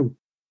 3-man crew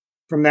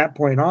from that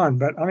point on.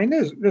 But I mean,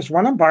 there's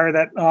one umpire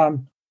that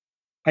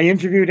I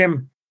interviewed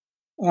him.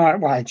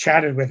 I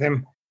chatted with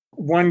him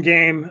one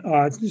game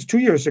just 2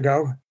 years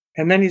ago,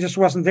 and then he just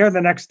wasn't there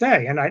the next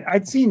day. And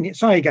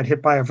saw he got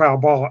hit by a foul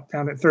ball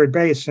down at third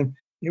base, and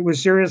it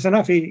was serious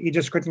enough. He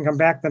just couldn't come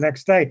back the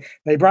next day.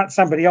 They brought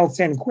somebody else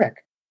in quick,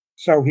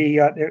 so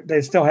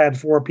they still had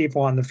 4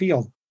 people on the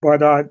field. But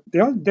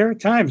there are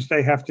times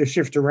they have to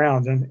shift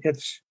around, and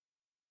it's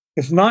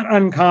not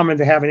uncommon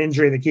to have an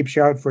injury that keeps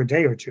you out for a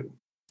day or two.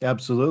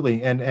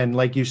 Absolutely. And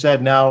like you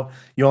said, now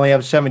you only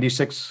have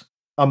 76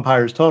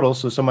 umpires total,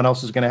 so someone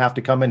else is going to have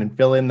to come in and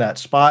fill in that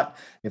spot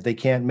if they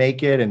can't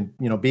make it, and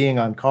being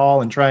on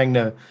call and trying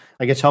to,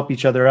 I guess, help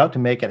each other out to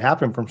make it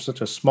happen from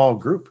such a small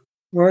group.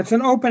 Well, it's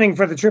an opening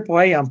for the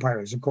AAA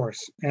umpires, of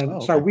course, and Oh,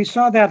 so okay. we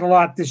saw that a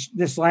lot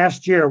this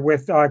last year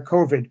with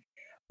COVID.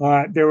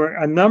 There were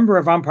a number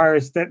of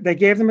umpires that they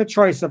gave them a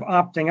choice of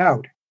opting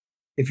out.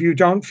 If you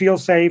don't feel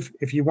safe,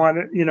 if you want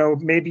to,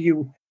 maybe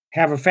you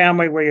have a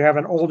family where you have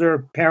an older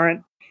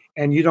parent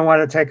and you don't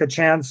want to take a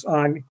chance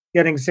on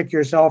getting sick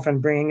yourself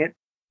and bringing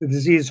the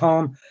disease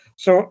home.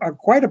 So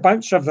quite a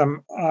bunch of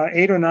them,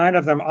 8 or 9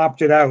 of them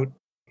opted out,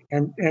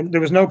 and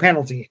there was no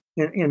penalty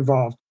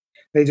involved.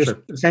 They just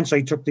Sure.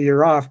 essentially took the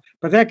year off,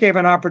 but that gave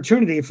an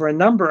opportunity for a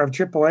number of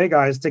AAA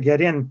guys to get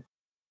in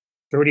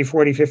 30,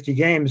 40, 50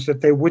 games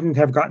that they wouldn't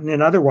have gotten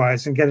in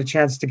otherwise and get a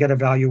chance to get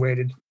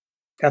evaluated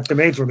at the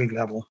major league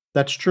level.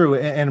 That's true.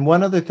 And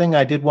one other thing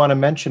I did want to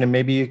mention, and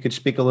maybe you could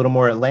speak a little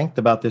more at length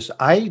about this.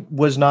 I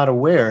was not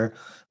aware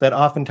that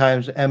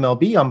oftentimes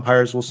MLB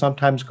umpires will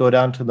sometimes go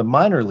down to the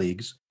minor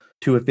leagues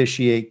to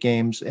officiate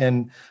games,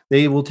 and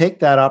they will take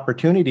that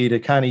opportunity to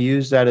kind of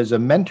use that as a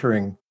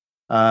mentoring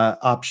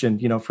option,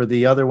 for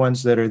the other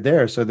ones that are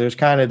there. So there's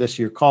kind of this: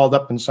 you're called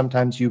up, and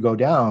sometimes you go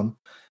down.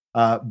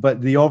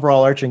 But the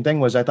overall arching thing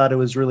was, I thought it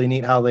was really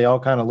neat how they all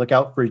kind of look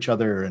out for each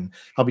other and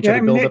help each Yeah, I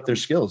other mean, build up their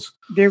skills.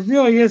 there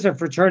really is a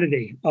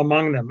fraternity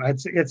among them.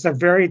 It's a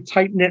very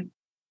tight knit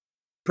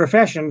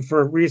profession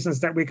for reasons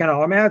that we can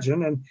all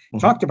imagine, and Mhm.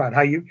 talked about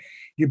how you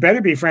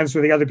better be friends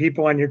with the other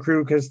people on your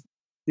crew because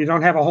you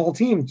don't have a whole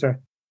team to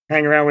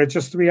hang around with,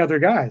 just 3 other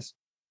guys.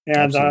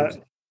 And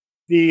Absolutely.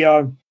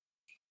 the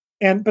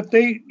And but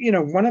they,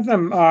 one of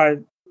them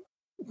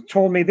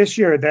told me this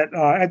year that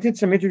I did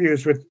some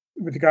interviews with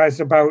the guys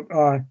about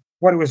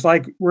what it was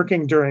like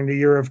working during the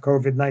year of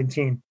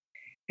COVID-19,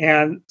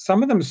 and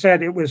some of them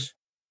said it was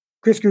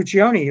Chris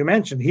Guccione. You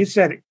mentioned he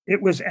said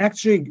it was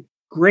actually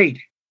great,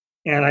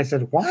 and I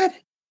said what?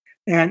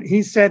 And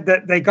he said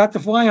that they got to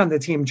fly on the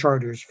team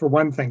charters for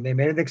one thing. They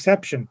made an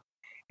exception,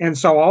 and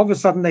so all of a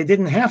sudden they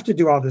didn't have to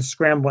do all this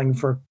scrambling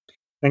for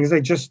things.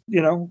 They just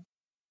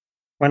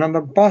went on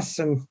the bus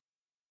and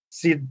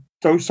see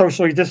those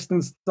socially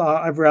distanced.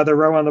 I'd rather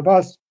row on the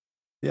bus,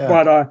 Yeah.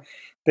 but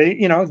they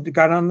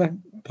got on the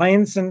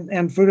planes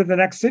and flew to the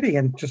next city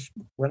and just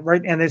went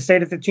right. And they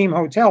stayed at the team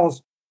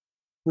hotels,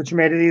 which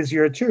made it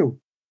easier too.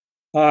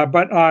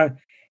 But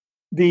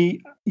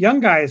the young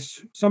guys,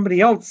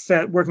 somebody else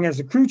said, working as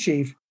a crew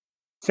chief,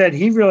 said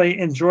he really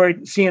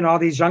enjoyed seeing all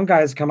these young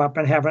guys come up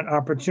and have an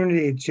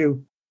opportunity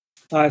to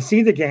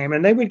see the game.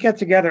 And they would get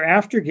together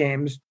after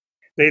games.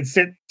 They'd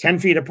sit 10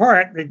 feet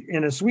apart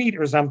in a suite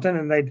or something,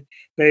 and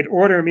they'd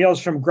order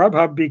meals from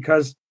Grubhub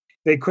because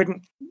they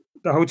couldn't.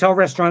 The hotel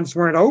restaurants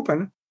weren't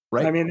open.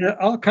 Right. I mean,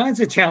 all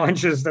kinds of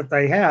challenges that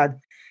they had,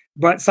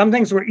 but some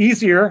things were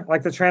easier,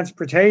 like the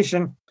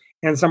transportation,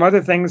 and some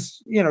other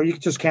things, you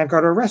just can't go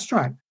to a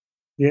restaurant.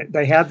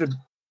 They had to,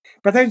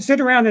 but they'd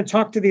sit around and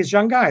talk to these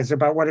young guys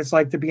about what it's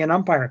like to be an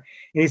umpire.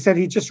 And he said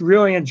he just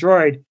really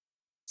enjoyed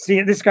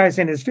seeing this guy's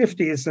in his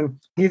 50s. And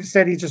he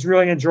said he just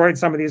really enjoyed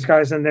some of these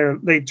guys in their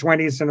late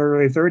 20s and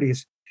early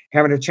 30s,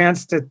 having a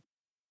chance to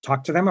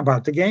talk to them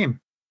about the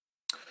game.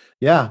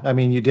 Yeah. I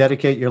mean, you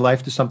dedicate your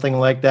life to something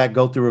like that,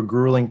 go through a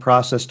grueling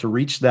process to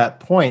reach that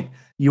point.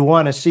 You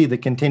want to see the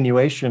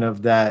continuation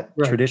of that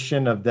Right.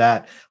 tradition, of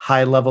that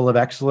high level of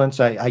excellence.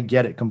 I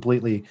get it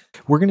completely.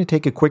 We're going to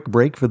take a quick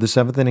break for the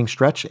seventh inning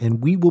stretch,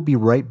 and we will be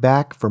right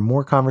back for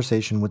more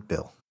conversation with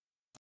Bill.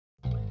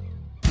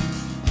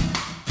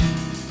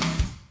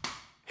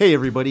 Hey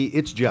everybody,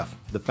 it's Jeff,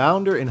 the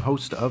founder and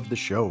host of the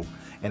show,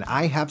 and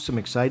I have some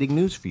exciting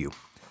news for you.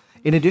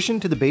 In addition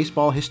to the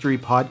baseball history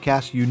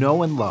podcast you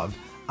know and love,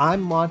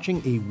 I'm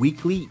launching a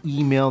weekly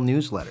email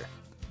newsletter.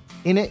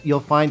 In it, you'll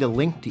find a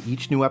link to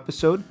each new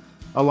episode,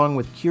 along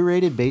with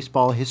curated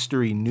baseball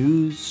history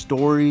news,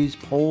 stories,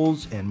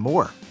 polls, and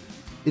more.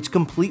 It's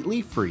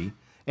completely free,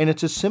 and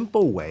it's a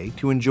simple way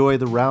to enjoy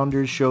the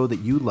Rounders show that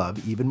you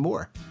love even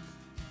more.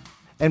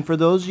 And for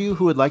those of you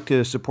who would like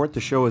to support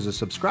the show as a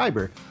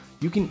subscriber,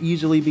 you can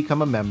easily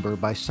become a member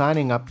by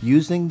signing up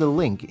using the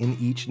link in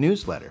each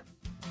newsletter.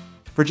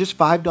 For just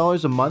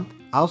 $5 a month,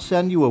 I'll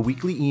send you a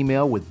weekly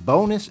email with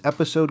bonus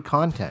episode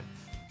content,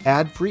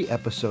 ad-free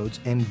episodes,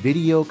 and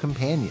video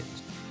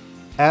companions.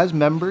 As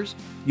members,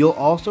 you'll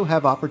also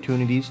have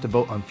opportunities to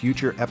vote on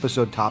future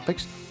episode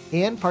topics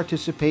and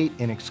participate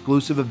in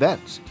exclusive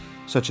events,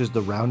 such as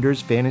the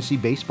Rounders Fantasy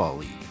Baseball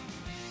League.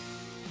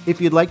 If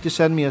you'd like to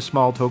send me a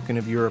small token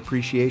of your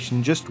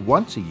appreciation just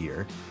once a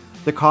year,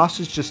 the cost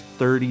is just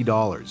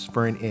 $30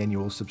 for an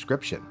annual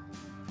subscription.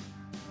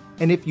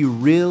 And if you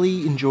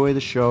really enjoy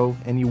the show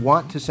and you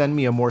want to send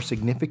me a more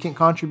significant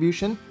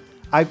contribution,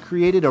 I've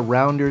created a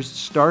Rounders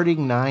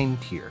Starting 9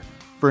 tier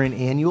for an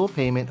annual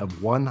payment of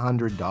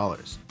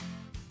 $100.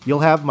 You'll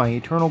have my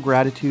eternal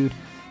gratitude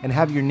and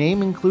have your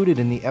name included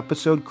in the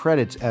episode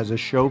credits as a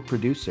show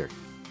producer.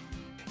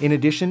 In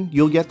addition,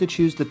 you'll get to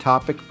choose the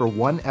topic for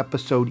one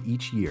episode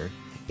each year,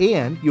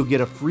 and you'll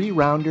get a free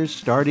Rounders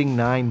Starting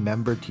 9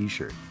 member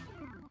t-shirt.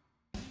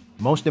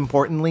 Most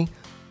importantly,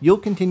 you'll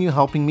continue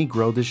helping me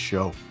grow this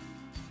show.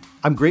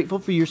 I'm grateful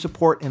for your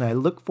support, and I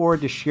look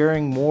forward to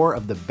sharing more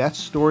of the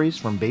best stories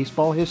from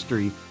baseball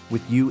history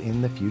with you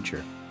in the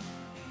future.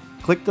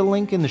 Click the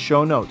link in the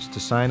show notes to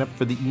sign up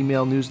for the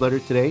email newsletter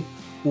today,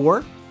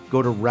 or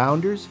go to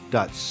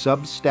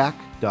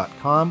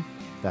rounders.substack.com.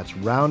 That's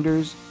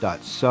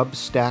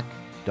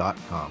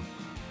rounders.substack.com.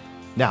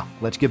 Now,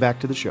 let's get back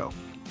to the show.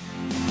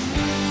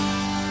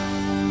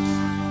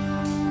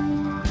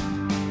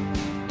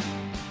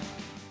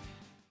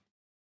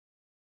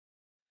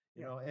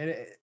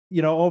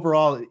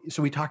 Overall,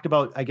 so we talked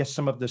about, I guess,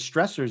 some of the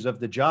stressors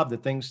of the job, the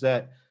things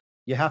that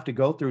you have to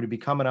go through to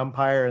become an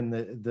umpire, and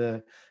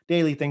the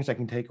daily things that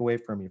can take away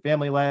from your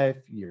family life,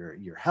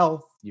 your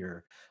health,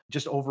 your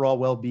just overall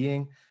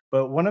well-being.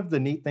 But one of the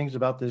neat things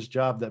about this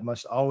job that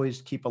must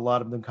always keep a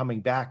lot of them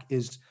coming back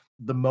is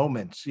the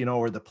moments,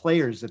 or the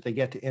players that they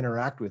get to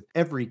interact with.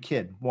 Every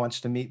kid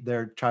wants to meet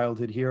their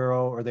childhood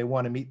hero, or they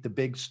want to meet the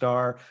big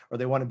star, or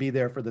they want to be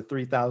there for the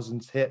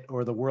 3,000th hit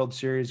or the World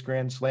Series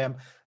Grand Slam.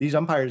 These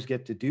umpires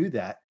get to do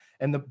that.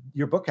 And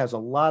your book has a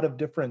lot of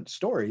different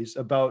stories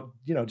about,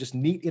 just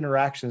neat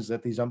interactions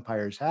that these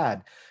umpires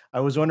had. I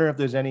was wondering if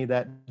there's any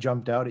that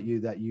jumped out at you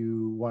that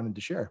you wanted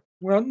to share.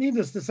 Well,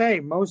 needless to say,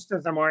 most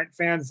of them aren't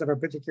fans of a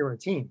particular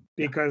team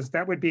because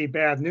that would be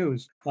bad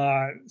news.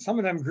 Some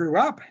of them grew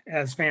up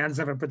as fans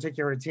of a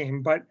particular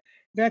team, but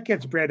that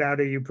gets bred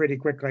out of you pretty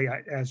quickly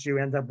as you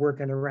end up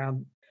working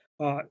around,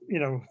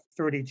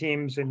 30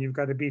 teams, and you've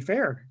got to be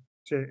fair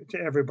to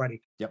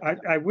everybody.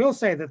 Yep. I will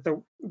say that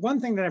the one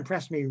thing that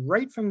impressed me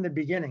right from the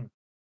beginning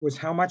was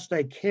how much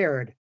they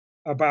cared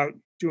about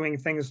doing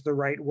things the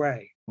right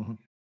way. Mhm.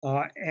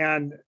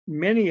 And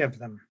many of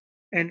them,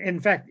 and in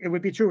fact, it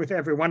would be true with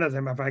every one of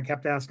them if I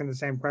kept asking the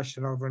same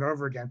question over and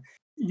over again.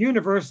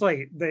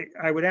 Universally,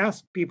 I would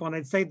ask people and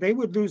I'd say they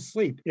would lose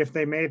sleep if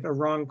they made a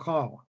wrong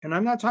call. And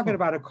I'm not talking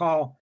Hmm. about a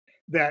call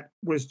that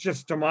was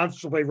just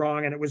demonstrably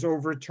wrong and it was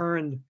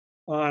overturned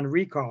on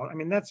recall. I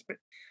mean, that's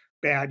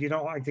bad. You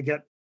don't like to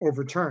get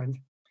overturned,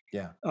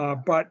 Yeah.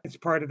 but it's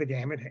part of the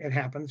game. It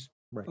happens.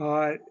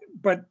 Right.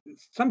 But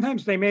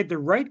sometimes they made the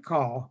right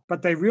call,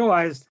 but they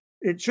realized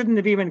it shouldn't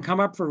have even come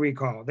up for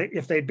recall.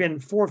 If they'd been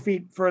 4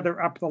 feet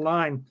further up the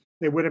line,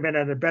 they would have been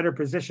in a better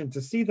position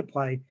to see the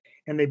play,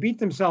 and they beat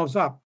themselves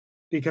up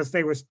because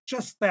they was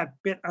just that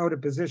bit out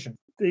of position.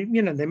 They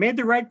made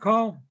the right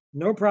call,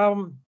 no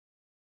problem,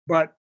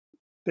 but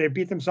they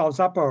beat themselves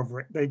up over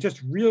it. They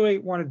just really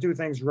want to do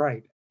things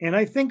right. And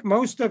I think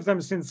most of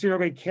them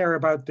sincerely care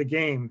about the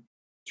game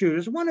too.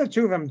 There's one or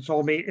two of them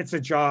told me it's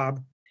a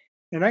job.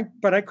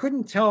 But I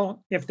couldn't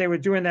tell if they were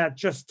doing that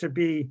just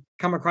to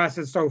come across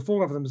as so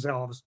full of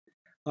themselves.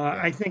 Yeah.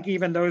 I think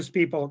even those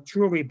people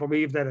truly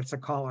believe that it's a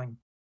calling,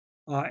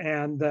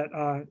 and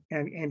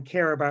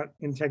care about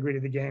integrity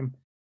of the game.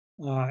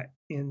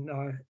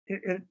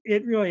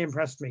 It really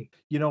impressed me.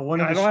 One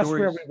of I the lost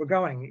where stories. we were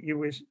going.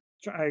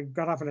 I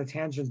got off on a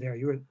tangent there.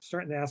 You were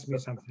starting to ask me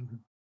something.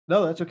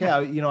 No, that's okay.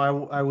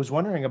 I was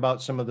wondering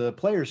about some of the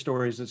player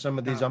stories that some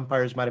of these Yeah.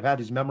 umpires might have had,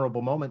 these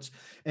memorable moments.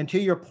 And to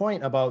your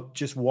point about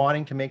just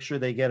wanting to make sure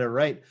they get it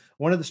right,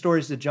 one of the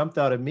stories that jumped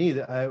out at me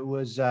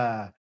was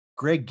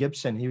Greg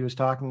Gibson. He was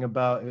talking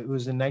about, it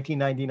was in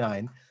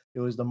 1999. It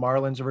was the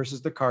Marlins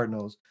versus the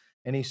Cardinals,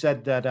 and he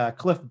said that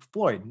Cliff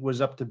Floyd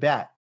was up to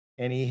bat,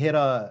 and he hit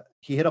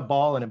a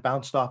ball and it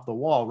bounced off the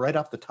wall, right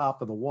off the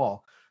top of the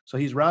wall. So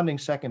he's rounding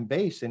second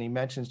base, and he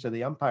mentions to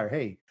the umpire,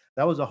 "Hey,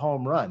 that was a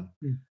home run."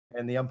 Mm.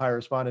 And the umpire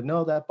responded,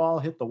 "No, that ball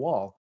hit the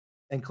wall."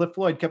 And Cliff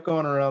Floyd kept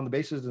going around the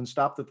bases and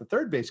stopped at the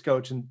third base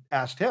coach and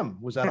asked him,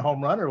 "Was that a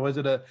home run or was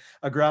it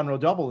a ground rule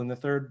double?" And the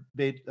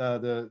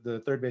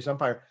third base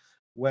umpire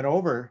went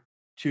over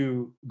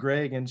to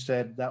Greg and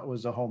said, "That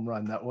was a home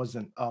run. That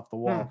wasn't off the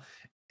Hmm. wall."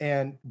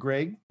 And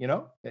Greg,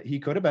 he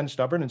could have been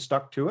stubborn and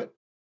stuck to it,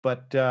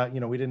 but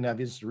we didn't have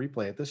his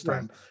replay at this Right.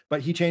 time.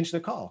 But he changed the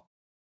call,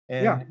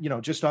 Yeah.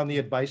 and just on the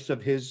advice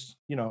of his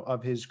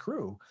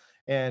crew.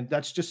 And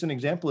that's just an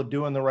example of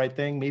doing the right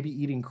thing, maybe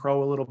eating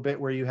crow a little bit,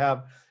 where you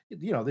have,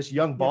 this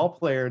young ball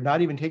player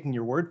not even taking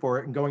your word for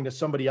it and going to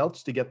somebody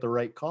else to get the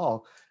right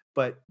call.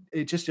 But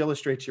it just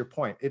illustrates your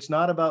point. It's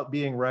not about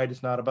being right.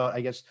 It's not about,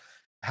 I guess,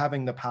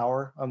 having the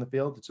power on the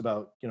field. It's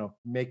about,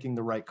 making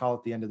the right call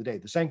at the end of the day,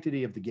 the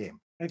sanctity of the game.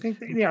 I think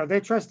they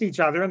trust each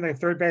other, and the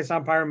third base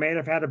umpire may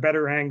have had a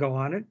better angle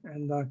on it,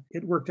 and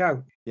it worked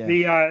out.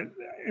 Yeah.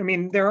 I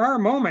mean, there are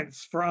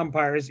moments for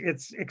umpires.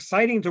 It's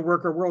exciting to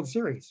work a World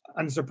Series,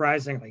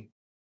 unsurprisingly.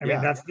 I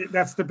mean, Yeah.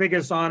 that's the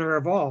biggest honor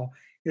of all,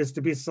 is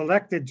to be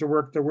selected to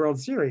work the World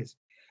Series.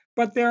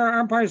 But there are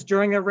umpires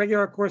during a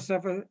regular course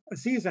of a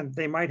season.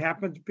 They might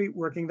happen to be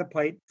working the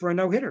plate for a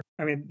no-hitter.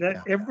 I mean,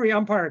 Yeah. every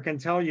umpire can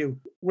tell you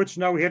which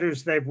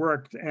no-hitters they've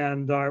worked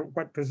and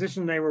what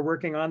position they were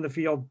working on the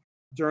field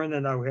during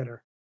the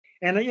no-hitter.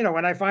 And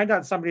when I find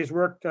out somebody's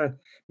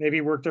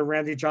maybe worked a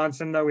Randy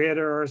Johnson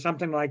no-hitter or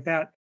something like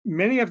that,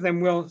 many of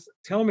them will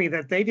tell me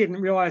that they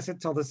didn't realize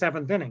it till the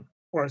seventh inning,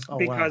 or Oh, wow.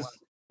 because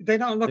they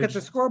don't look They're at the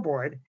just-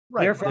 scoreboard.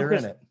 Right. They're They're in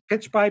focused it.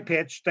 pitch by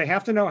pitch. They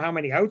have to know how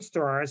many outs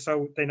there are,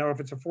 so they know if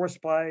it's a force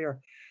play or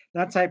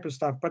that type of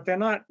stuff. But they're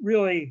not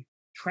really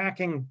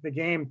tracking the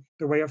game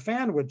the way a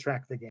fan would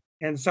track the game.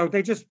 And so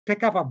they just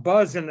pick up a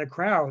buzz in the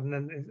crowd, and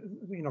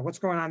then what's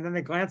going on. Then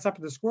they glance up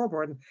at the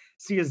scoreboard and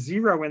see a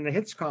 0 in the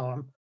hits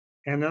column,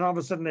 and then all of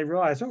a sudden they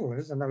realize, oh,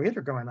 there's a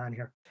no-hitter going on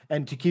here.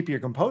 And to keep your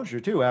composure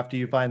too, after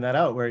you find that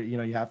out, where you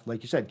have,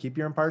 like you said, keep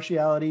your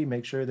impartiality,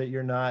 make sure that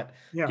you're not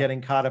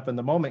getting caught up in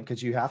the moment,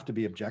 because you have to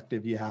be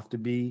objective. You have to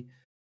be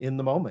in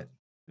the moment.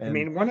 I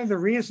mean, one of the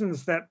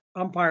reasons that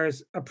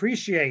umpires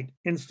appreciate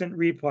instant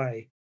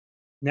replay,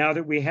 now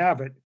that we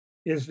have it,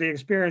 is the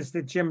experience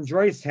that Jim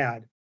Joyce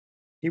had.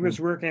 He was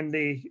working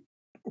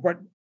what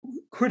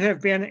could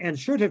have been and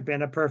should have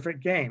been a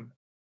perfect game.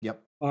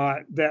 Yep.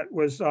 That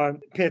was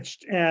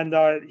pitched, and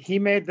he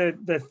made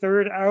the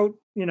third out.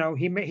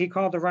 He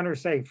called the runner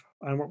safe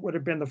on what would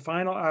have been the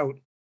final out,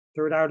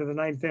 third out of the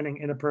ninth inning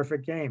in a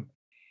perfect game.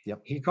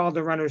 Yep. He called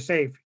the runner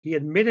safe. He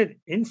admitted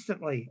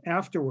instantly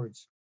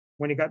afterwards,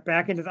 when he got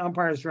back into the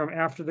umpire's room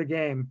after the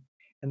game,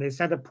 and they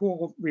sent a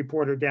pool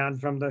reporter down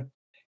from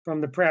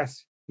the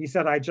press. He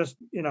said, "I just,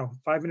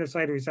 5 minutes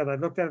later, he said, I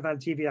looked at it on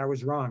TV. I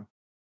was wrong.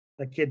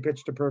 That kid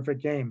pitched a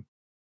perfect game,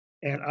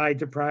 and I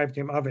deprived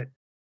him of it."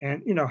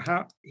 And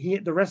how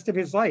the rest of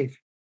his life,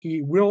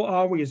 he will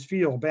always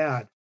feel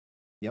bad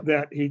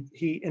that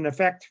he in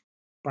effect,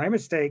 by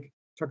mistake,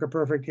 took a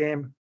perfect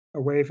game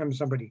away from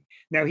somebody.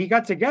 Now he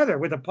got together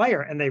with a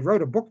player and they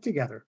wrote a book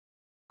together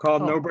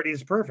called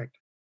Nobody's Perfect.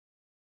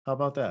 How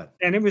about that?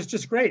 And it was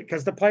just great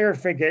because the player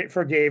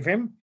forgave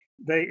him.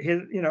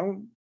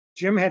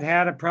 Jim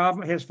had a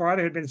problem. His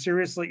father had been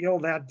seriously ill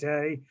that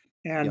day,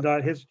 and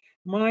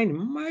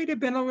Mine might have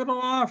been a little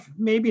off,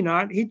 maybe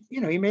not. He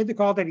made the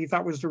call that he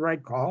thought was the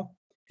right call.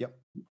 Yep.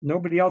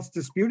 Nobody else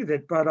disputed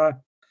it, but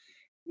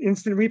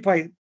instant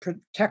replay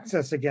protects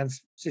us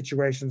against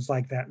situations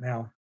like that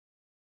now.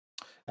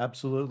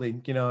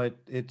 Absolutely.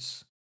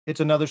 It's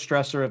another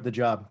stressor of the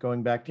job.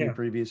 Going back to your Yeah.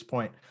 previous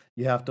point,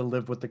 you have to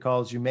live with the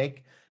calls you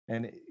make,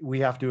 and we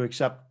have to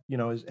accept,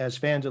 as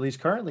fans, at least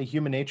currently,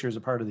 human nature is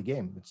a part of the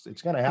game.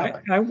 It's going to I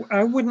happen.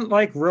 I wouldn't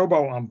like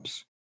robo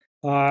umps.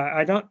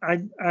 I don't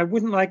I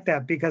wouldn't like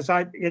that because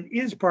I it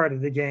is part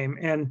of the game,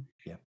 and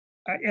Yeah.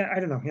 I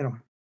don't know,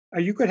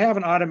 you could have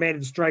an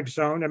automated strike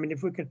zone. I mean,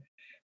 if we could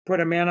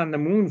put a man on the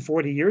moon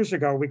 40 years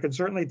ago, we could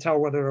certainly tell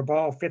whether a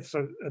ball fits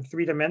a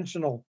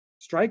three-dimensional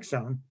strike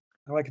zone.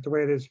 I like it the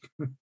way it is.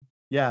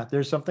 Yeah,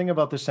 there's something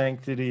about the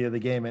sanctity of the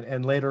game.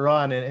 And later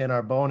on in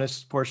our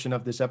bonus portion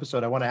of this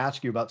episode, I want to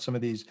ask you about some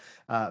of these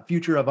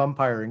future of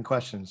umpiring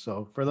questions.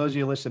 So for those of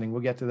you listening,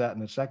 we'll get to that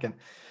in a second.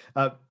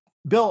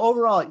 Bill,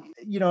 overall,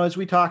 as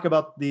we talk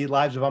about the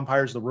lives of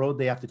umpires, the road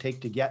they have to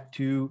take to get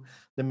to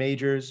the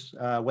majors,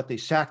 what they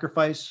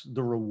sacrifice,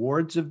 the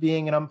rewards of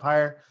being an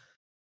umpire.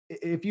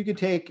 If you could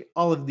take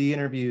all of the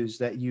interviews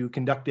that you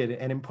conducted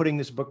and in putting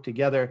this book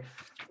together,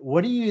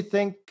 what do you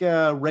think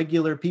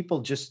regular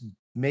people just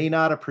may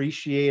not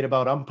appreciate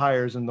about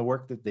umpires and the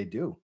work that they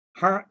do?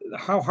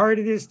 How hard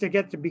it is to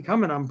get to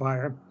become an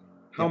umpire,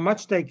 how Yep.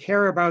 much they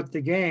care about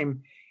the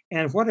game,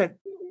 and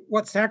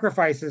what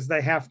sacrifices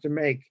they have to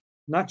make,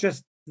 not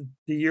just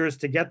the years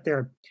to get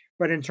there,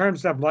 but in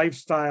terms of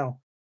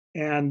lifestyle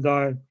and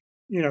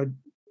you know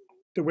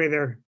the way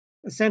they're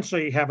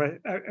essentially have a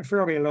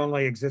fairly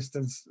lonely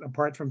existence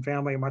apart from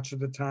family much of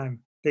the time.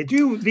 They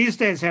do these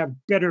days have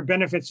better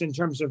benefits in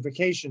terms of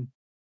vacation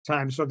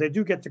time, so they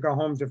do get to go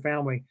home to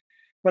family.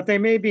 But they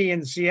may be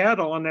in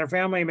Seattle and their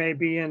family may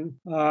be in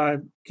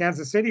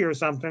Kansas City or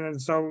something,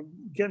 and so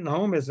getting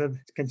home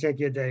can take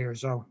you a day or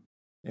so.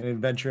 An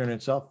adventure in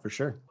itself, for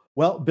sure.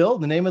 Well, Bill,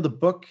 the name of the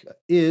book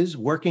is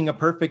Working a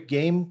Perfect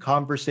Game,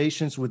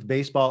 Conversations with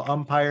Baseball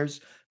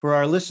Umpires. For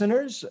our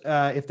listeners,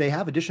 if they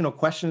have additional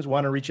questions,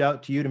 want to reach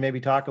out to you to maybe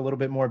talk a little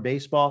bit more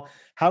baseball,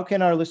 how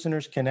can our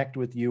listeners connect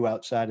with you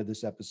outside of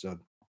this episode?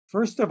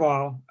 First of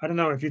all, I don't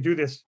know if you do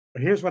this,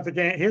 but here's what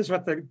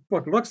the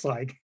book looks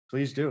like.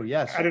 Please do.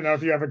 Yes. I don't know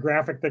if you have a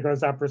graphic that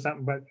goes up or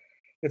something, but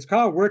it's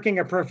called Working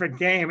a Perfect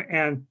Game.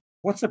 And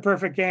what's a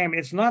perfect game?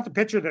 It's not the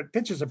pitcher that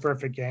pitches a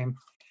perfect game.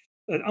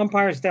 An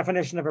umpire's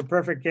definition of a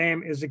perfect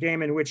game is a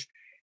game in which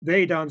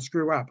they don't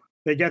screw up.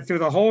 They get through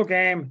the whole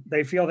game.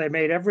 They feel they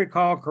made every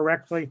call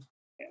correctly.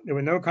 There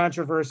were no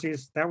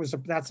controversies. That's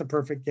a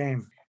perfect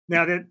game.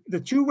 Now,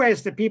 the two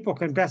ways that people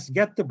can best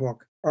get the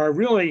book are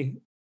really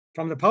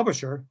from the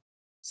publisher,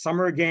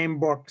 Summer Game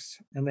Books,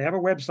 and they have a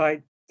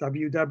website,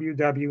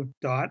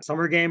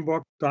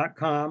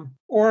 www.summergamebook.com,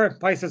 or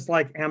places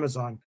like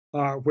Amazon,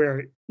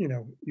 where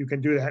you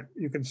can do that.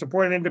 You can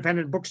support an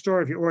independent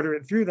bookstore if you order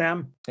it through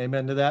them.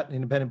 Amen to that.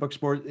 Independent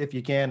bookstore, if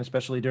you can,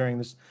 especially during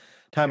this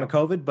time of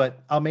COVID.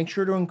 But I'll make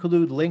sure to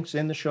include links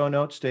in the show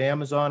notes to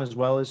Amazon as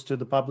well as to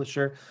the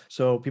publisher,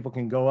 so people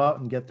can go out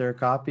and get their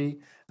copy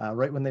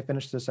right when they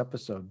finish this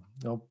episode.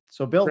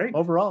 So Bill, Great.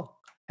 Overall,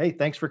 hey,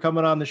 thanks for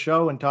coming on the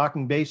show and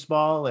talking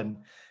baseball and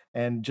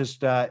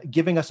just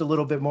giving us a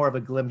little bit more of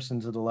a glimpse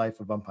into the life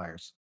of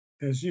umpires.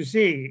 As you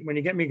see, when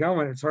you get me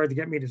going, it's hard to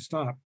get me to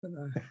stop. But,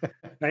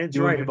 I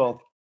enjoyed it.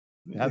 Both.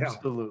 Yeah.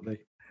 Absolutely.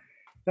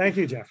 Thank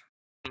you, Jeff.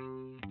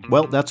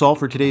 Well, that's all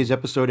for today's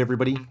episode,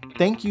 everybody.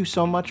 Thank you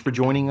so much for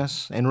joining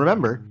us. And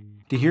remember,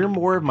 to hear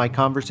more of my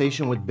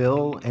conversation with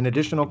Bill and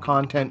additional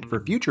content for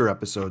future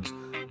episodes,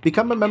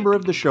 become a member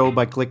of the show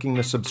by clicking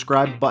the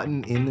subscribe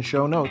button in the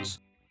show notes.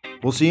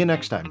 We'll see you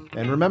next time.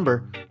 And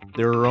remember,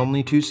 there are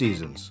only two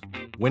seasons,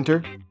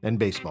 winter and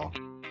baseball.